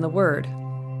truth in the Word: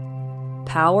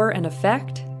 power and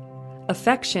effect,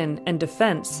 affection and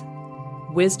defense,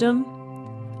 wisdom,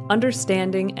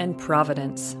 understanding, and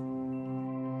providence.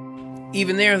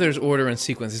 Even there's order and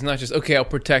sequence. It's not just, okay, I'll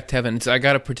protect heaven. I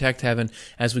got to protect heaven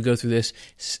as we go through this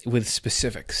with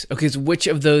specifics. Okay, so which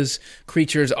of those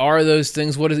creatures are those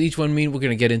things? What does each one mean? We're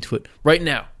going to get into it right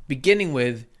now, beginning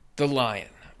with the lion.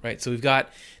 right? So we've got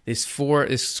this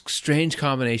strange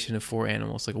combination of 4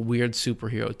 animals, like a weird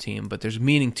superhero team, but there's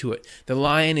meaning to it. The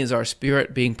lion is our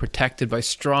spirit being protected by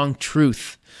strong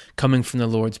truth coming from the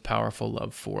Lord's powerful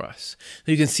love for us.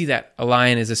 So you can see that a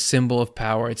lion is a symbol of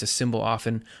power. It's a symbol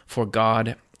often for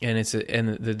God, and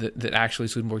that actually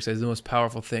Swedenborg says the most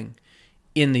powerful thing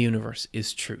in the universe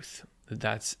is truth.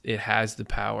 It has the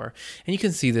power. And you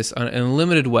can see this in a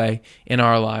limited way in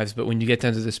our lives, but when you get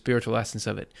down to the spiritual essence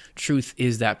of it, truth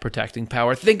is that protecting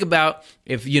power. Think about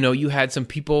if, you had some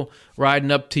people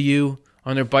riding up to you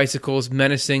on their bicycles,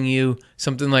 menacing you,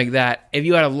 something like that. If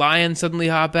you had a lion suddenly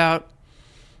hop out,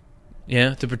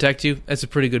 to protect you, that's a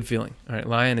pretty good feeling. All right,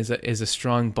 lion is a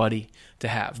strong buddy to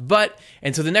have.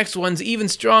 And so the next one's even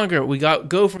stronger. We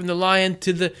go from the lion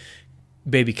to the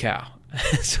baby cow.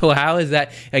 So how is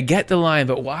that? I get the lion,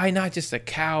 but why not just a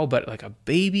cow, but like a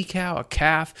baby cow, a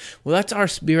calf? Well, that's our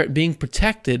spirit being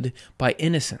protected by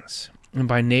innocence and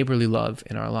by neighborly love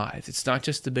in our lives. It's not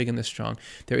just the big and the strong.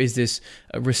 There is this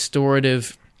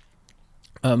restorative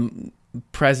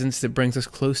presence that brings us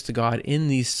close to God in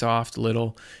these soft,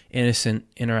 little, innocent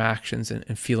interactions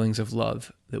and feelings of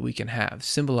love that we can have,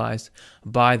 symbolized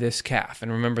by this calf.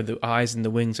 And remember, the eyes and the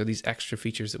wings are these extra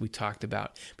features that we talked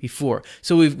about before.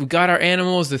 So we've got our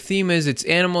animals. The theme is it's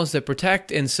animals that protect.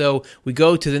 And so we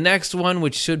go to the next one,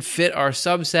 which should fit our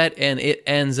subset, and it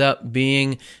ends up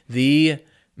being the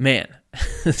man.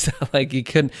 So like you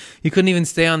couldn't even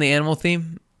stay on the animal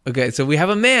theme. Okay, so we have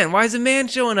a man. Why is a man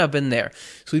showing up in there?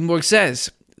 Swedenborg says,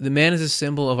 the man is a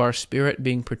symbol of our spirit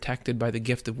being protected by the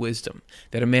gift of wisdom,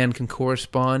 that a man can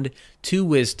correspond to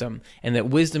wisdom, and that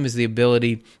wisdom is the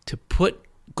ability to put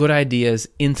good ideas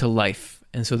into life.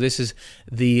 And so this is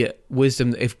the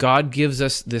wisdom. If God gives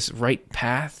us this right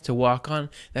path to walk on,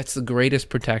 that's the greatest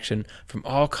protection from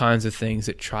all kinds of things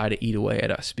that try to eat away at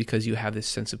us, because you have this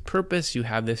sense of purpose, you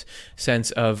have this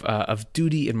sense of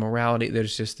duty and morality.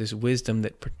 There's just this wisdom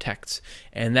that protects,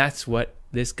 and that's what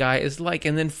this guy is like.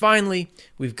 And then finally,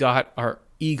 we've got our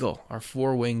eagle, our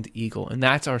 4-winged eagle, and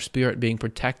that's our spirit being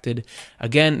protected.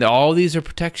 Again, all these are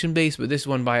protection-based, but this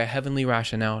one by a heavenly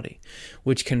rationality,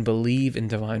 which can believe in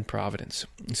divine providence.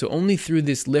 And so only through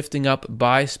this lifting up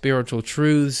by spiritual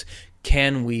truths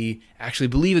can we actually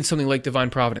believe in something like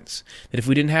divine providence. That if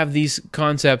we didn't have these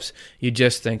concepts, you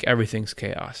just think everything's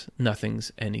chaos,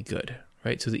 nothing's any good,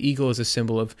 right? So the eagle is a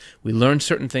symbol of, we learn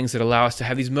certain things that allow us to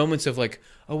have these moments of like,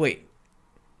 oh wait,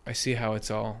 I see how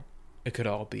it could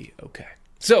all be okay.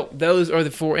 So those are the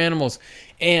 4 animals,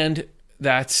 and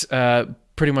that's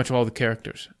pretty much all the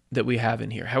characters that we have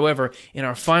in here. However, in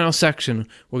our final section,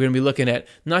 we're going to be looking at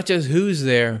not just who's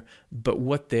there, but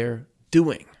what they're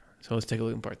doing. So let's take a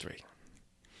look at part 3.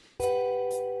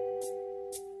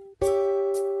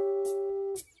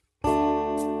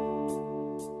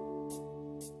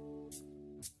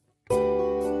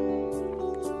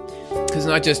 Because it's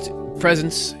not just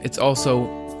presence, it's also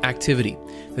activity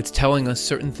that's telling us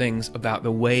certain things about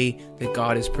the way that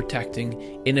God is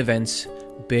protecting in events,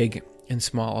 big and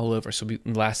small, all over. So in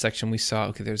the last section we saw,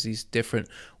 okay, there's these different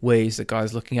ways that God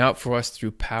is looking out for us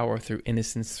through power, through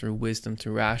innocence, through wisdom,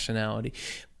 through rationality.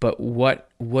 But what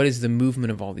is the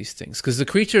movement of all these things? Because the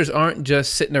creatures aren't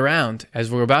just sitting around.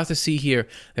 As we're about to see here,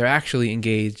 they're actually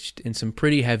engaged in some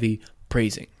pretty heavy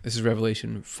praising. This is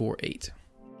Revelation 4:8.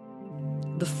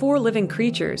 The 4 living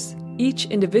creatures, each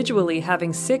individually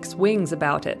having 6 wings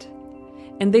about it.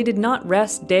 And they did not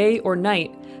rest day or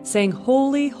night, saying,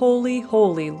 Holy, holy,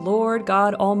 holy, Lord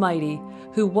God Almighty,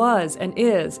 who was and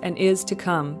is to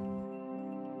come.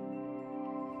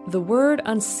 The word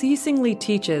unceasingly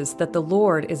teaches that the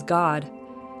Lord is God,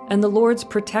 and the Lord's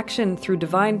protection through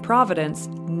divine providence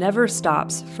never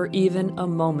stops for even a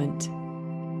moment.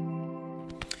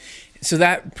 So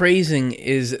that praising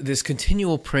is, this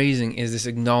continual praising is this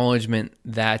acknowledgement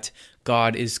that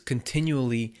God is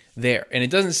continually there. And it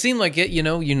doesn't seem like it,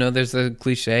 there's the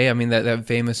cliche. I mean, that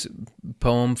famous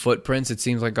poem, Footprints, it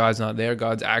seems like God's not there.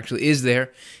 God actually is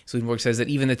there. Swedenborg says that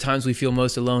even the times we feel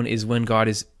most alone is when God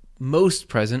is most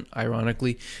present,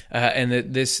 ironically, and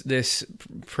that this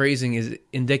praising is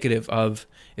indicative of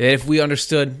that if we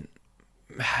understood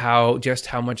how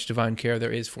much divine care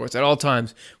there is for us at all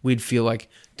times, we'd feel like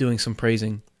doing some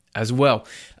praising as well.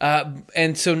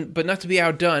 And so, but not to be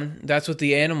outdone, that's what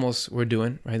the animals were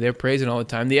doing, right? They're praising all the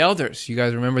time. The elders, you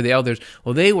guys remember the elders?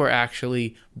 Well, they were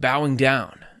actually bowing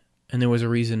down, and there was a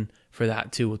reason for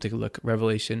that too. We'll take a look at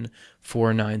Revelation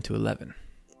 4:9-11.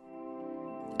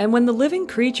 And when the living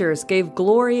creatures gave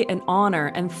glory and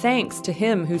honor and thanks to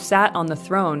him who sat on the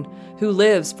throne, who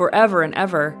lives forever and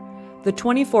ever, the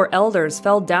 24 elders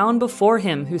fell down before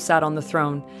him who sat on the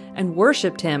throne and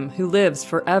worshipped him who lives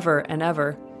forever and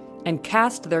ever, and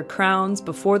cast their crowns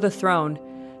before the throne,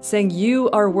 saying, "You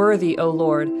are worthy, O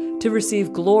Lord, to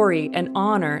receive glory and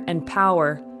honor and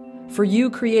power. For you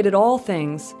created all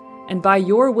things, and by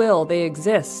your will they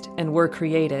exist and were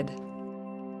created."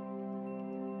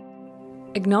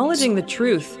 Acknowledging the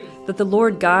truth that the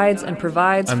Lord guides and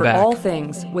provides for all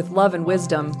things with love and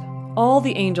wisdom, all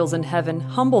the angels in heaven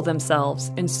humble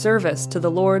themselves in service to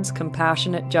the Lord's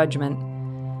compassionate judgment.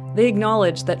 They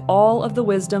acknowledge that all of the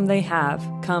wisdom they have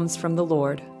comes from the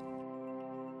Lord.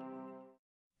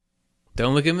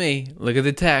 Don't look at me. Look at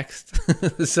the text.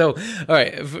 So, all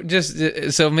right,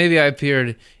 so maybe I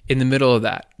appeared in the middle of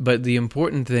that, but the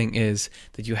important thing is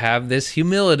that you have this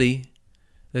humility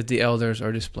that the elders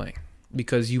are displaying.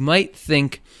 Because you might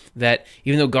think that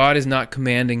even though God is not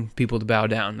commanding people to bow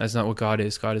down, that's not what God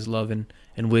is. God is love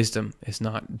and wisdom. It's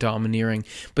not domineering.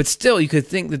 But still, you could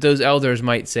think that those elders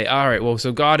might say, all right, well,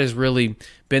 so God has really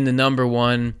been the number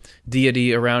one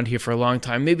deity around here for a long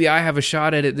time. Maybe I have a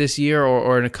shot at it this year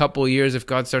or in a couple of years if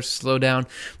God starts to slow down.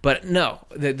 But no,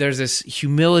 there's this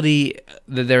humility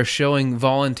that they're showing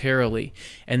voluntarily.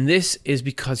 And this is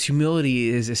because humility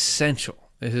is essential.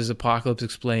 This is Apocalypse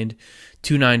Explained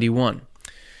 291.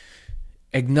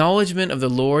 Acknowledgement of the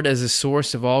Lord as the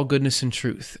source of all goodness and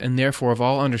truth, and therefore of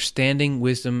all understanding,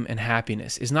 wisdom, and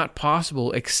happiness, is not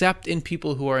possible except in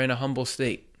people who are in a humble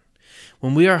state.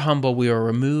 When we are humble, we are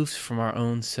removed from our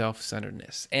own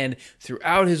self-centeredness. And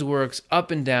throughout his works, up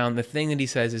and down, the thing that he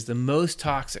says is the most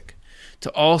toxic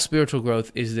to all spiritual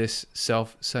growth is this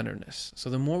self-centeredness. So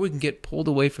the more we can get pulled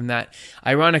away from that,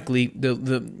 ironically,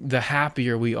 the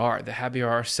happier we are, the happier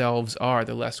ourselves are,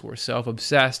 the less we're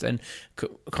self-obsessed and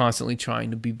constantly trying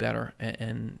to be better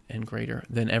and greater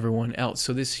than everyone else.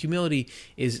 So this humility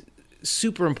is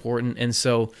super important, and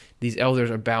so these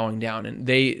elders are bowing down. And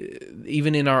they,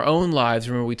 even in our own lives,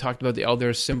 remember we talked about the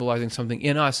elders symbolizing something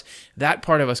in us, that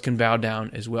part of us can bow down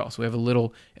as well. So we have a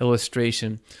little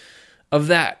illustration of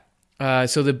that.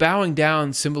 So the bowing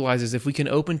down symbolizes if we can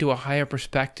open to a higher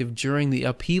perspective during the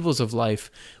upheavals of life,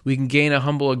 we can gain a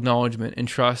humble acknowledgement and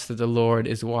trust that the Lord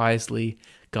is wisely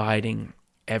guiding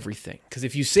everything. Because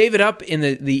if you save it up in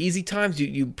the easy times,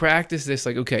 you practice this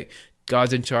like, okay,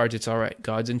 God's in charge, it's all right.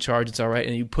 God's in charge, it's all right.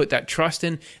 And you put that trust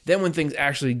in. Then when things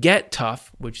actually get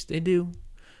tough, which they do,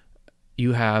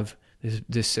 you have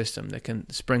this system that can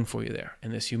spring for you there.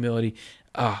 And this humility,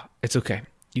 it's okay.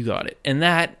 You got it. And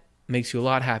that makes you a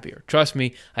lot happier. Trust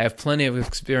me, I have plenty of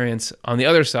experience on the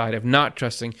other side of not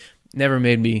trusting. Never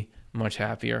made me much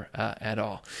happier at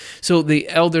all. So the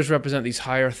elders represent these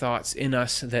higher thoughts in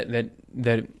us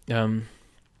that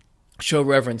show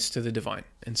reverence to the divine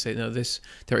and say, no,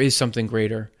 there is something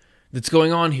greater that's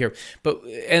going on here. But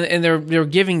and they're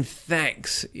giving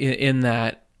thanks in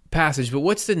that passage. But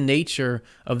what's the nature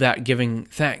of that giving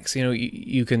thanks? You know,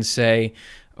 you can say,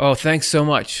 oh, thanks so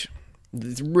much.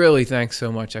 Really, thanks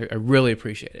so much. I really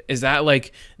appreciate it. Is that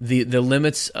like the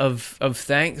limits of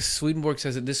thanks? Swedenborg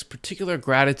says that this particular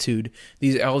gratitude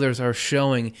these elders are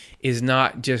showing is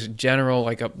not just general,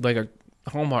 like a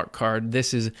Hallmark card.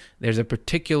 There's a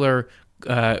particular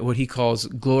what he calls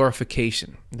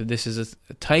glorification. That this is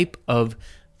a type of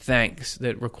thanks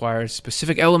that requires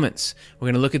specific elements. We're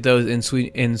going to look at those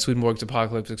in Swedenborg's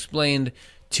Apocalypse Explained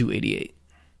 288.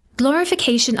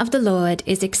 Glorification of the Lord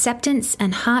is acceptance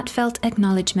and heartfelt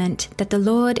acknowledgement that the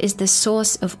Lord is the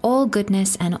source of all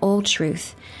goodness and all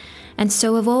truth, and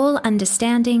so of all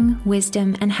understanding,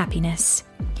 wisdom, and happiness.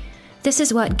 This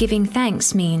is what giving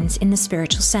thanks means in the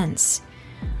spiritual sense.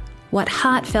 What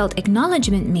heartfelt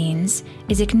acknowledgement means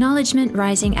is acknowledgement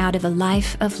rising out of a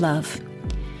life of love.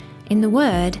 In the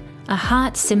Word, a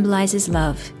heart symbolizes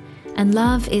love, and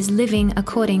love is living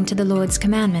according to the Lord's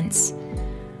commandments.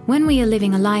 When we are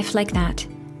living a life like that,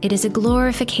 it is a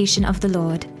glorification of the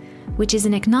Lord, which is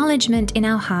an acknowledgement in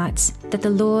our hearts that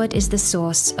the Lord is the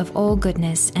source of all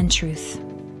goodness and truth.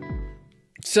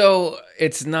 So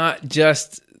it's not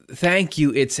just thank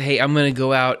you, it's, hey, I'm going to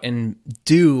go out and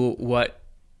do what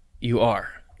you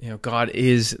are. You know, God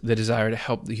is the desire to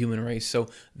help the human race. So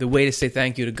the way to say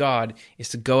thank you to God is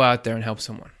to go out there and help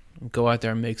someone. Go out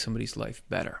there and make somebody's life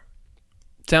better.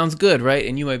 Sounds good, right?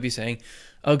 And you might be saying,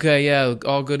 okay, yeah,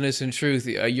 all goodness and truth.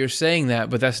 You're saying that,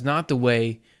 but that's not the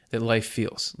way that life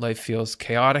feels. Life feels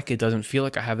chaotic. It doesn't feel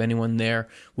like I have anyone there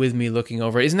with me looking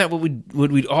over it. Isn't that what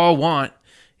we'd all want?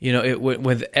 You know,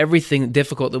 with everything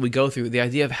difficult that we go through, the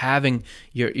idea of having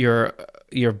your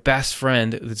best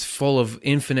friend that's full of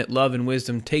infinite love and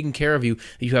wisdom taking care of you,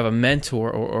 you have a mentor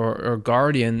or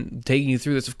guardian taking you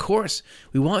through this. Of course,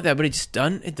 we want that, but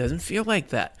it doesn't feel like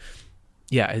that.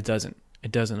 Yeah, it doesn't.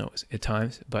 It doesn't always, at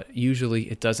times, but usually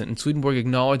it doesn't. And Swedenborg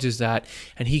acknowledges that,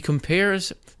 and he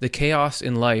compares the chaos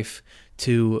in life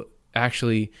to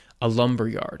actually a lumber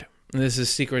yard. And this is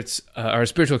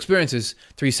Spiritual Experiences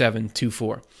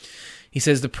 3724. He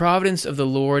says, the providence of the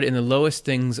Lord in the lowest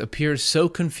things appears so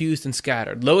confused and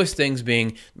scattered. Lowest things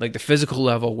being like the physical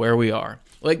level where we are.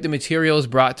 Like the materials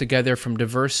brought together from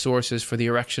diverse sources for the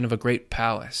erection of a great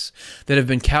palace that have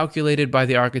been calculated by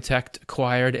the architect,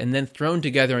 acquired, and then thrown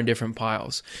together in different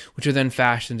piles, which are then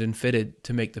fashioned and fitted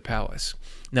to make the palace.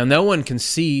 Now, no one can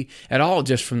see at all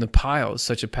just from the piles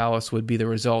such a palace would be the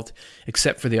result,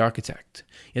 except for the architect.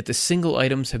 Yet the single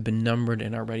items have been numbered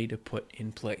and are ready to put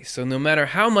in place. So no matter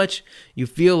how much you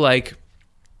feel like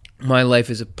my life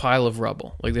is a pile of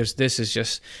rubble, like this is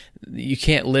just, you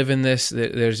can't live in this,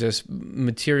 there's just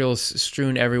materials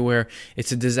strewn everywhere,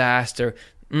 it's a disaster.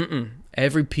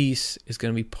 Every piece is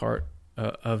going to be part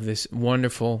of this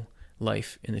wonderful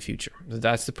life in the future.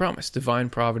 That's the promise. Divine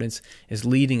providence is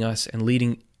leading us and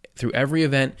leading through every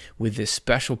event with this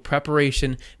special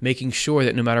preparation, making sure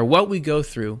that no matter what we go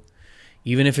through,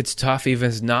 even if it's tough, even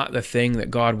if it's not the thing that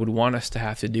God would want us to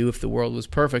have to do if the world was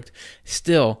perfect,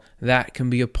 still that can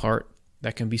be a part,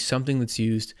 that can be something that's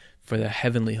used for the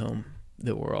heavenly home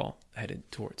that we're all headed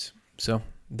towards. So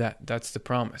that's the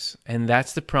promise. And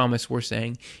that's the promise we're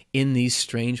saying in these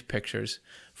strange pictures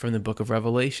from the book of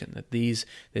Revelation, that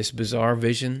this bizarre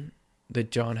vision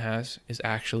that John has is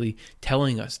actually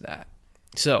telling us that.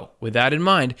 So with that in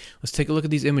mind, let's take a look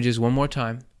at these images one more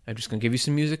time. I'm just going to give you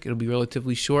some music. It'll be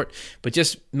relatively short, but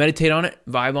just meditate on it,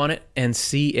 vibe on it, and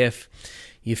see if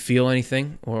you feel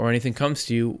anything or anything comes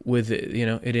to you with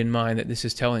it in mind, that this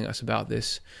is telling us about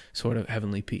this sort of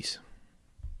heavenly peace.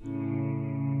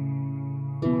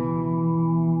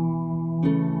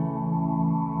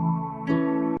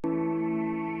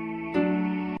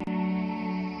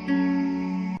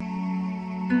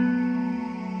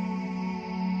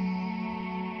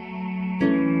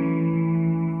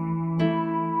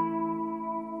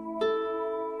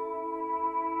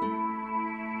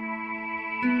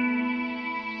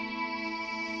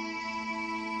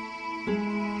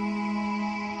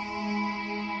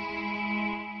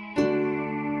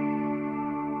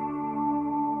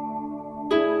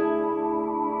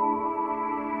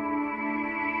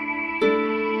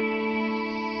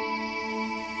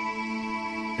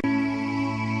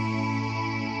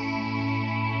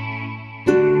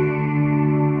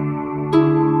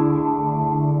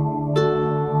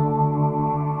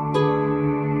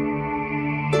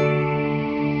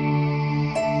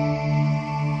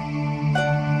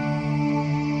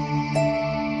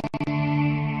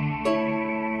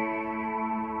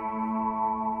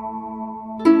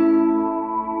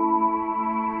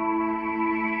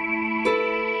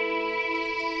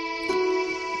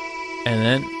 And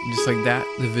then, just like that,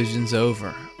 the vision's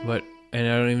over. And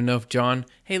I don't even know if John...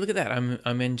 Hey, look at that.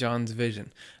 I'm in John's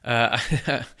vision.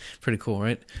 Pretty cool,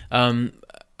 right? I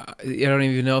don't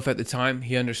even know if at the time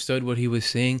he understood what he was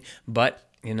seeing. But,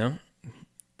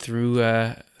 through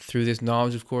this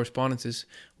knowledge of correspondences,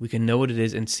 we can know what it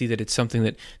is and see that it's something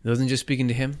that wasn't just speaking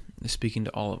to him, it's speaking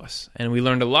to all of us. And we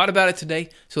learned a lot about it today.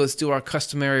 So let's do our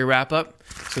customary wrap-up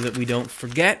so that we don't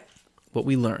forget what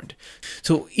we learned.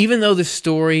 So even though the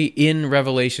story in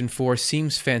Revelation 4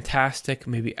 seems fantastic,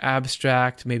 maybe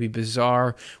abstract, maybe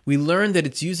bizarre, we learned that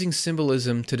it's using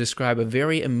symbolism to describe a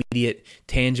very immediate,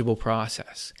 tangible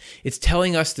process. It's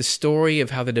telling us the story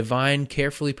of how the divine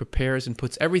carefully prepares and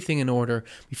puts everything in order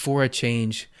before a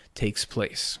change takes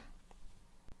place.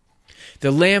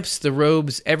 The lamps, the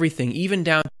robes, everything, even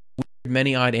down to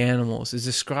many-eyed animals, is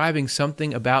describing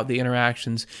something about the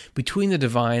interactions between the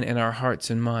divine and our hearts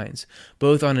and minds,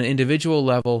 both on an individual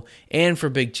level and for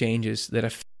big changes that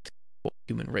affect the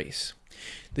human race.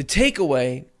 The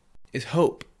takeaway is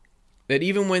hope, that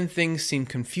even when things seem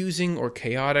confusing or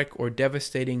chaotic or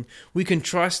devastating, we can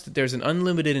trust that there's an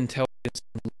unlimited intelligence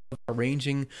and love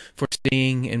arranging,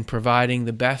 foreseeing, and providing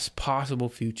the best possible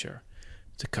future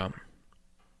to come.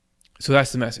 So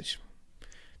that's the message.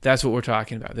 That's what we're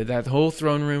talking about. That whole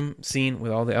throne room scene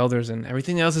with all the elders and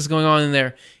everything else that's going on in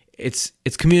there, it's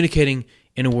communicating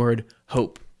in a word,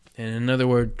 hope, and another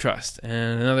word, trust,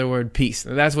 and another word, peace.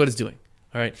 That's what it's doing.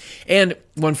 All right. And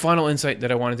one final insight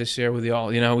that I wanted to share with you all.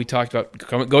 We talked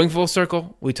about going full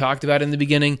circle. We talked about in the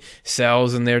beginning,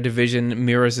 cells and their division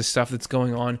mirrors the stuff that's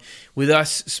going on with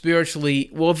us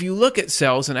spiritually. Well, if you look at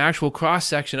cells, an actual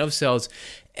cross-section of cells,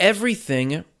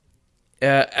 everything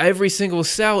every single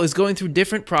cell is going through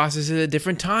different processes at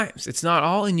different times. It's not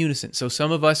all in unison. So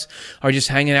some of us are just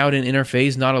hanging out in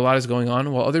interphase, not a lot is going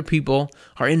on, while other people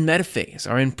are in metaphase,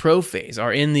 are in prophase,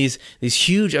 are in these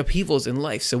huge upheavals in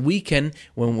life. So we can,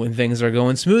 when things are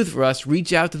going smooth for us,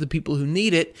 reach out to the people who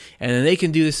need it, and then they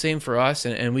can do the same for us,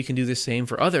 and we can do the same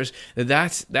for others.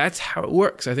 That's how it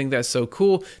works. I think that's so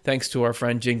cool. Thanks to our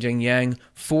friend Jing Jing Yang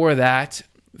for that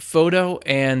photo.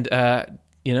 And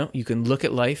you can look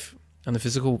at life on the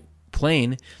physical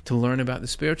plane to learn about the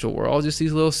spiritual. We're all just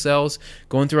these little cells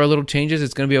going through our little changes.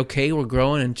 It's going to be okay. We're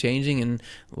growing and changing, and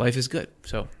life is good.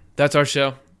 So that's our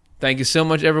show. Thank you so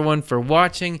much, everyone, for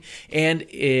watching. And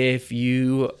if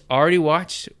you already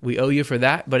watched, we owe you for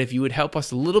that. But if you would help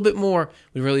us a little bit more,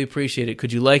 we'd really appreciate it.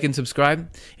 Could you like and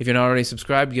subscribe? If you're not already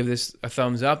subscribed, give this a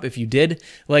thumbs up. If you did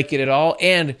like it at all.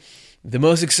 And the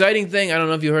most exciting thing, I don't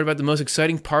know if you heard about the most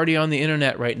exciting party on the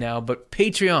internet right now, but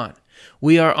Patreon.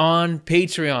 We are on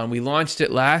Patreon. We launched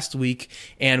it last week,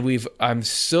 and I'm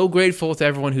so grateful to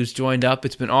everyone who's joined up.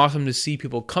 It's been awesome to see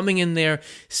people coming in there,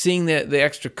 seeing the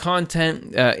extra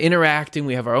content, interacting.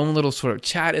 We have our own little sort of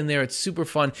chat in there. It's super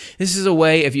fun. This is a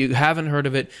way, if you haven't heard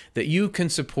of it, that you can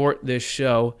support this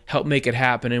show, help make it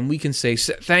happen, and we can say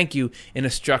thank you in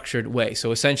a structured way.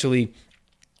 So essentially,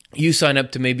 you sign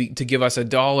up to give us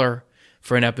 $1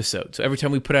 for an episode. So every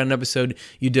time we put out an episode,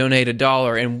 you donate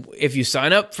 $1. And if you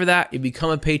sign up for that, you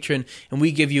become a patron, and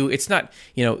we give you, it's not,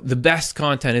 the best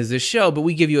content is this show, but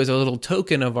we give you as a little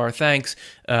token of our thanks,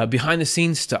 behind the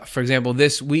scenes stuff. For example,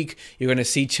 this week, you're going to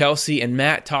see Chelsea and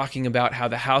Matt talking about how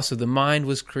the House of the Mind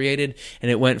was created, and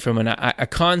it went from a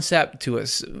concept to a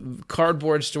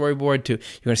cardboard storyboard to,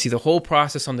 you're going to see the whole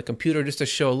process on the computer just to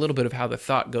show a little bit of how the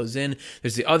thought goes in.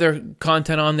 There's the other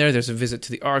content on there. There's a visit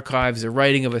to the archives, the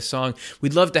writing of a song.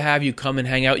 We'd love to have you come and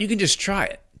hang out. You can just try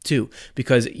it too,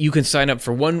 because you can sign up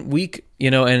for 1 week,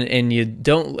 and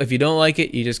if you don't like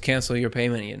it, you just cancel your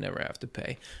payment and you never have to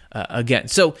pay again.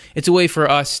 So it's a way for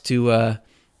us to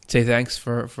say thanks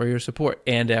for your support,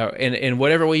 and in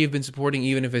whatever way you've been supporting,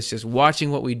 even if it's just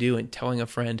watching what we do and telling a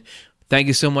friend. Thank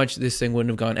you so much. This thing wouldn't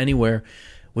have gone anywhere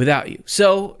without you.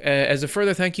 So as a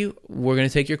further thank you, we're going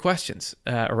to take your questions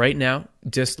right now,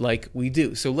 just like we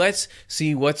do. So let's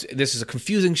see this is a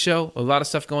confusing show, a lot of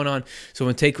stuff going on. So I'm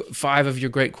going to take 5 of your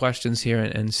great questions here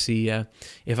and see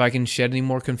if I can shed any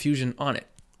more confusion on it.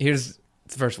 Here's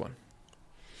the first one.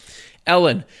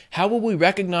 Ellen, how will we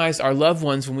recognize our loved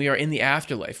ones when we are in the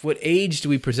afterlife? What age do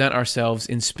we present ourselves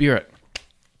in spirit?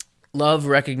 Love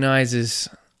recognizes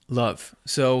love.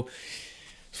 So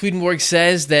Swedenborg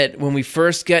says that when we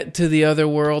first get to the other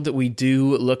world, that we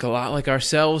do look a lot like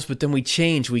ourselves, but then we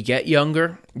change. We get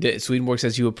younger. Swedenborg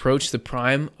says you approach the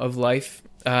prime of life,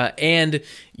 and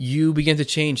you begin to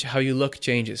change. How you look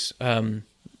changes.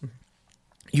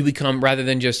 You become, rather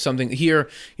than just something here,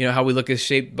 how we look is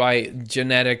shaped by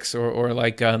genetics or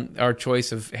like our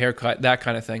choice of haircut, that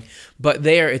kind of thing. But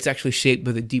there, it's actually shaped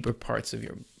by the deeper parts of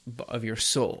your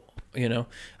soul.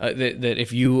 That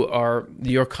if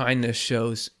your kindness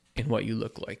shows in what you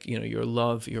look like, your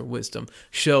love, your wisdom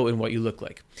show in what you look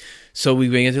like. So we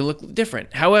begin to look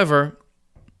different. However,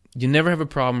 you never have a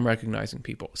problem recognizing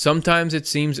people. Sometimes it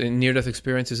seems in near-death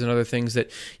experiences and other things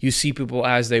that you see people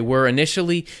as they were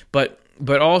initially, but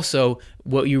also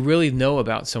what you really know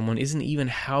about someone isn't even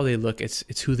how they look,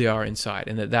 it's who they are inside.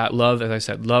 And that love, as I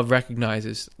said, love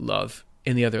recognizes love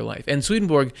in the other life. And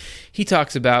Swedenborg, he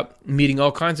talks about meeting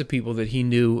all kinds of people that he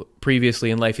knew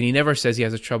previously in life, and he never says he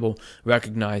has a trouble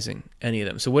recognizing any of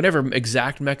them. So whatever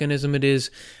exact mechanism it is,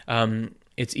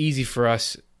 it's easy for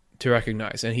us to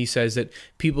recognize. And he says that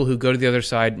people who go to the other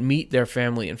side meet their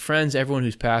family and friends, everyone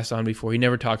who's passed on before. He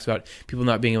never talks about people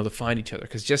not being able to find each other,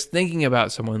 because just thinking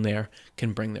about someone there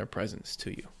can bring their presence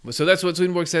to you. So that's what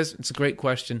Swedenborg says. It's a great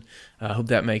question. I hope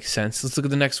that makes sense. Let's look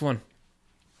at the next one.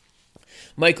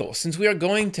 Michael, since we are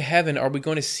going to heaven, are we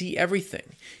going to see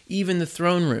everything, even the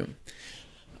throne room?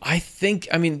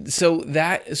 So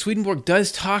that Swedenborg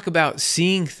does talk about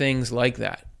seeing things like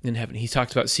that in heaven. He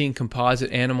talks about seeing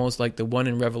composite animals like the one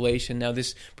in Revelation. Now,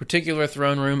 this particular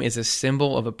throne room is a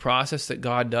symbol of a process that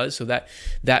God does. So that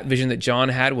vision that John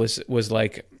had was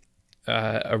like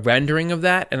a rendering of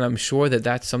that, and I'm sure that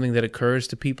that's something that occurs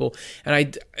to people.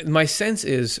 And my sense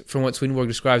is, from what Swedenborg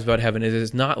describes about heaven, it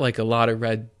is not like a lot of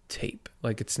red tape.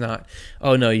 Like, it's not,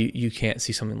 oh no, you can't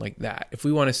see something like that. If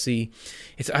we want to see,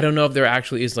 I don't know if there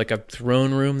actually is like a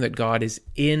throne room that God is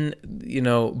in,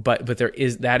 but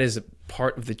that is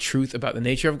part of the truth about the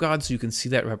nature of God, so you can see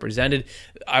that represented.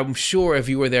 I'm sure if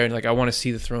you were there and like, I want to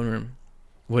see the throne room,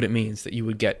 what it means, that you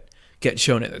would get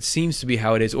shown it. That seems to be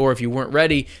how it is. Or if you weren't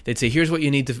ready, they'd say, here's what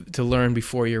you need to learn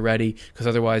before you're ready, because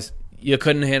otherwise you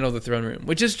couldn't handle the throne room,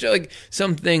 which is like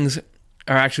some things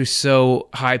are actually so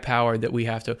high powered that we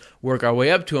have to work our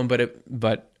way up to them.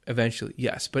 But eventually,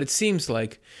 yes. But it seems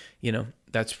like,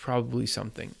 that's probably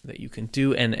something that you can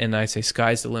do. And I say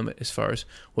sky's the limit as far as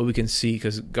what we can see,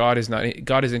 because God is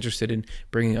interested in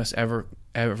bringing us ever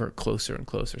closer and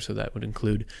closer. So that would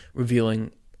include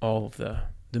revealing all of the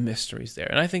mysteries there.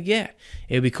 And I think,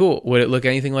 it'd be cool. Would it look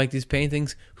anything like these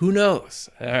paintings? Who knows?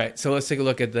 All right, so let's take a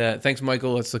look at thanks,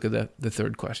 Michael. Let's look at the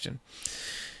third question.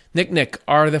 Nick,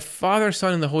 are the Father,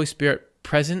 Son, and the Holy Spirit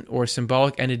present or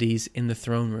symbolic entities in the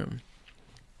throne room?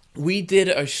 We did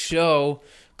a show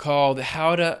called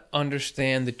How to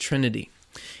Understand the Trinity.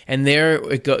 And there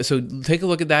it goes. So take a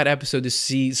look at that episode to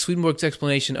see Swedenborg's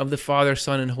explanation of the Father,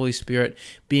 Son, and Holy Spirit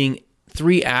being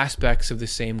three aspects of the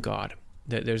same God.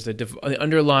 That there's the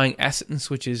underlying essence,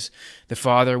 which is the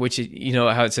Father, which is,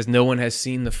 how it says no one has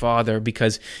seen the Father,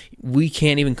 because we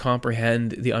can't even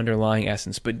comprehend the underlying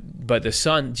essence. But the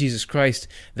Son, Jesus Christ,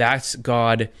 that's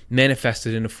God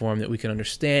manifested in a form that we can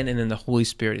understand, and then the Holy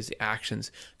Spirit is the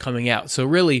actions coming out. So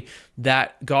really,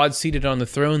 that God seated on the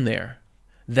throne there,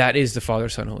 that is the Father,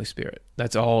 Son, Holy Spirit.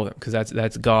 That's all of them, because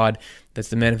that's God. That's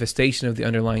the manifestation of the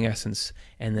underlying essence,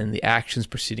 and then the actions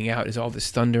proceeding out is all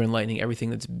this thunder and lightning, everything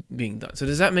that's being done. So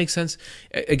does that make sense?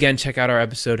 Again, check out our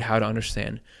episode, How to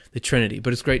Understand the Trinity.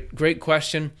 But it's great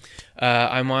question.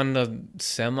 I'm on the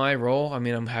semi-roll. I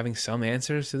mean, I'm having some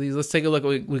answers to these. Let's take a look.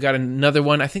 We got another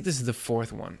one. I think this is the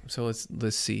fourth one. So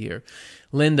let's see here.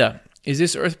 Linda, is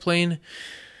this earth plane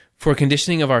for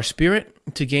conditioning of our spirit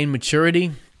to gain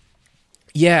maturity?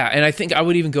 Yeah, and I think I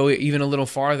would even go even a little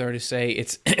farther to say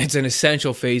it's an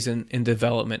essential phase in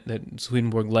development, that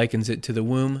Swedenborg likens it to the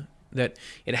womb, that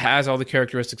it has all the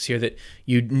characteristics here that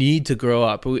you need to grow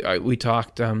up. We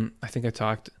talked, I think I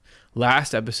talked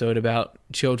last episode about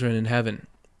children in heaven.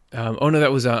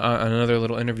 That was another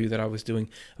little interview that I was doing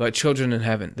about children in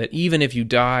heaven, that even if you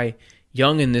die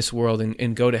young in this world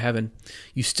and go to heaven,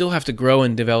 you still have to grow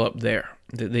and develop there.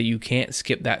 That you can't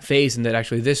skip that phase, and that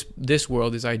actually this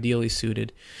world is ideally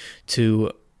suited to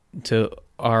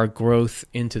our growth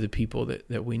into the people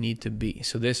that we need to be.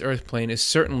 So this earth plane is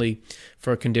certainly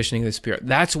for conditioning the spirit.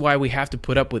 That's why we have to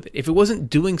put up with it. If it wasn't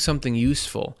doing something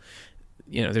useful,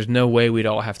 there's no way we'd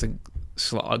all have to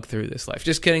slog through this life.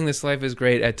 Just kidding, this life is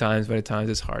great at times, but at times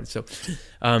it's hard. So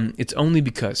it's only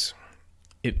because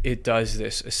it does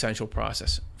this essential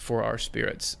process for our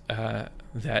spirits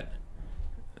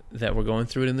that we're going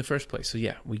through it in the first place.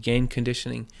 So we gain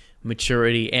conditioning,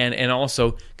 maturity, and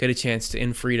also get a chance to,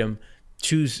 in freedom,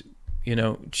 choose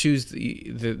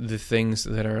the things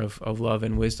that are of love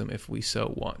and wisdom if we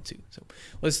so want to. So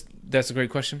that's a great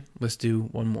question. Let's do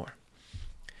one more.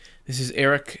 This is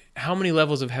Eric. How many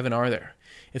levels of heaven are there?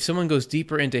 If someone goes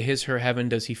deeper into his/her heaven,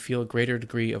 does he feel a greater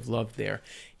degree of love there?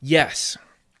 Yes.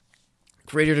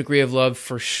 Greater degree of love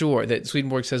for sure. That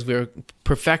Swedenborg says we are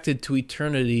perfected to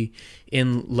eternity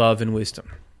in love and wisdom.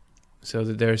 So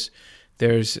that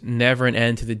there's never an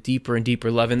end to the deeper and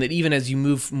deeper love, and that even as you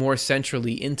move more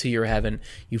centrally into your heaven,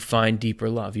 you find deeper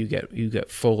love. You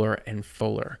get fuller and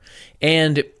fuller.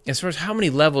 And as far as how many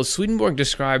levels, Swedenborg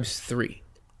describes 3,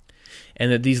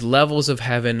 and that these levels of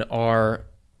heaven are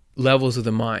levels of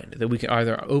the mind. That we can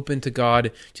either open to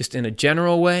God just in a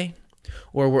general way,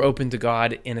 or we're open to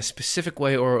God in a specific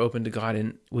way, or we're open to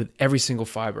God with every single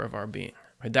fiber of our being.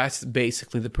 Right? That's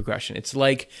basically the progression. It's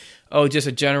like, just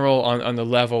a general on the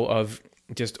level of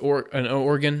just an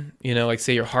organ, like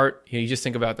say your heart. You just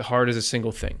think about the heart as a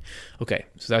single thing. Okay,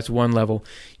 so that's one level.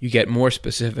 You get more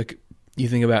specific. You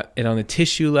think about it on the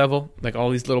tissue level, like all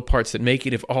these little parts that make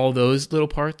it. If all those little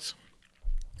parts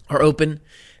are open,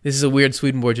 this is a weird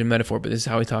Swedenborgian metaphor, but this is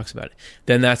how he talks about it.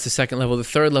 Then that's the second level. The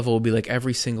third level will be like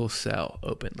every single cell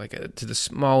open, like to the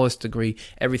smallest degree,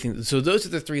 everything. So those are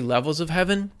the 3 levels of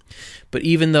heaven. But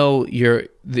even though you're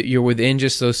within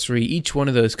just those 3, each one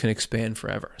of those can expand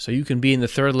forever. So you can be in the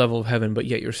 3rd level of heaven, but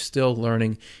yet you're still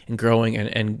learning and growing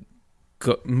and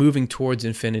moving towards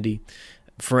infinity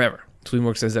forever.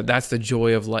 Swedenborg says that's the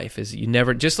joy of life, is you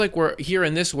never, just like we're here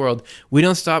in this world, we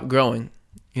don't stop growing.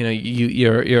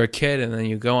 You're a kid, and then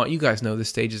you go on. You guys know the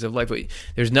stages of life, but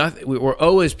there's nothing. We're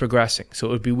always progressing. So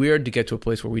it would be weird to get to a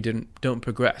place where we don't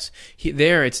progress.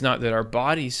 There, it's not that our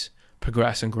bodies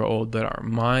progress and grow old, but our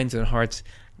minds and hearts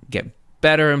get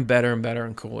better and better and better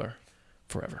and cooler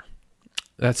forever.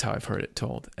 That's how I've heard it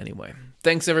told. Anyway,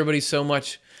 thanks everybody so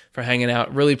much for hanging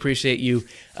out. Really appreciate you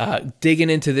digging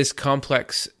into this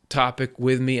complex topic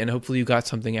with me, and hopefully you got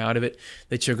something out of it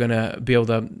that you're going to be able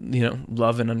to,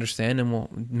 love and understand, and will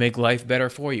make life better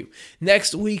for you.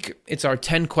 Next week, it's our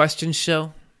 10 questions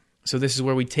show. So this is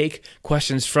where we take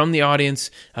questions from the audience.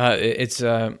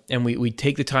 And we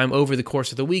take the time over the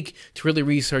course of the week to really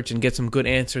research and get some good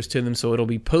answers to them. So it'll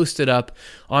be posted up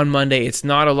on Monday. It's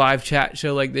not a live chat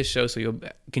show like this show, so you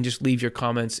can just leave your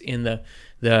comments in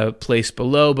the place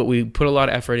below. But we put a lot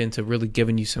of effort into really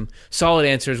giving you some solid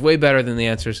answers, way better than the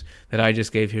answers that I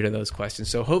just gave here to those questions.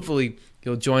 So hopefully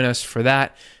you'll join us for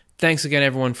that. Thanks again,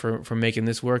 everyone, for making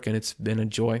this work, and it's been a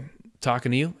joy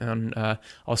talking to you, and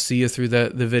I'll see you through the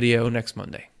video next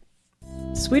Monday.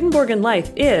 Swedenborg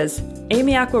Life is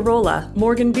Amy Aquarola,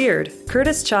 Morgan Beard,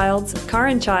 Curtis Childs,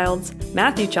 Karen Childs,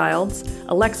 Matthew Childs,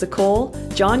 Alexa Cole,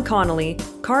 John Connolly,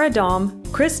 Cara Dom,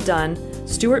 Chris Dunn,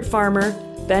 Stuart Farmer,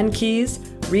 Ben Keys,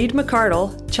 Reed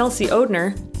McCardle, Chelsea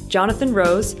Odner, Jonathan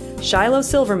Rose, Shiloh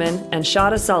Silverman, and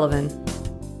Shada Sullivan.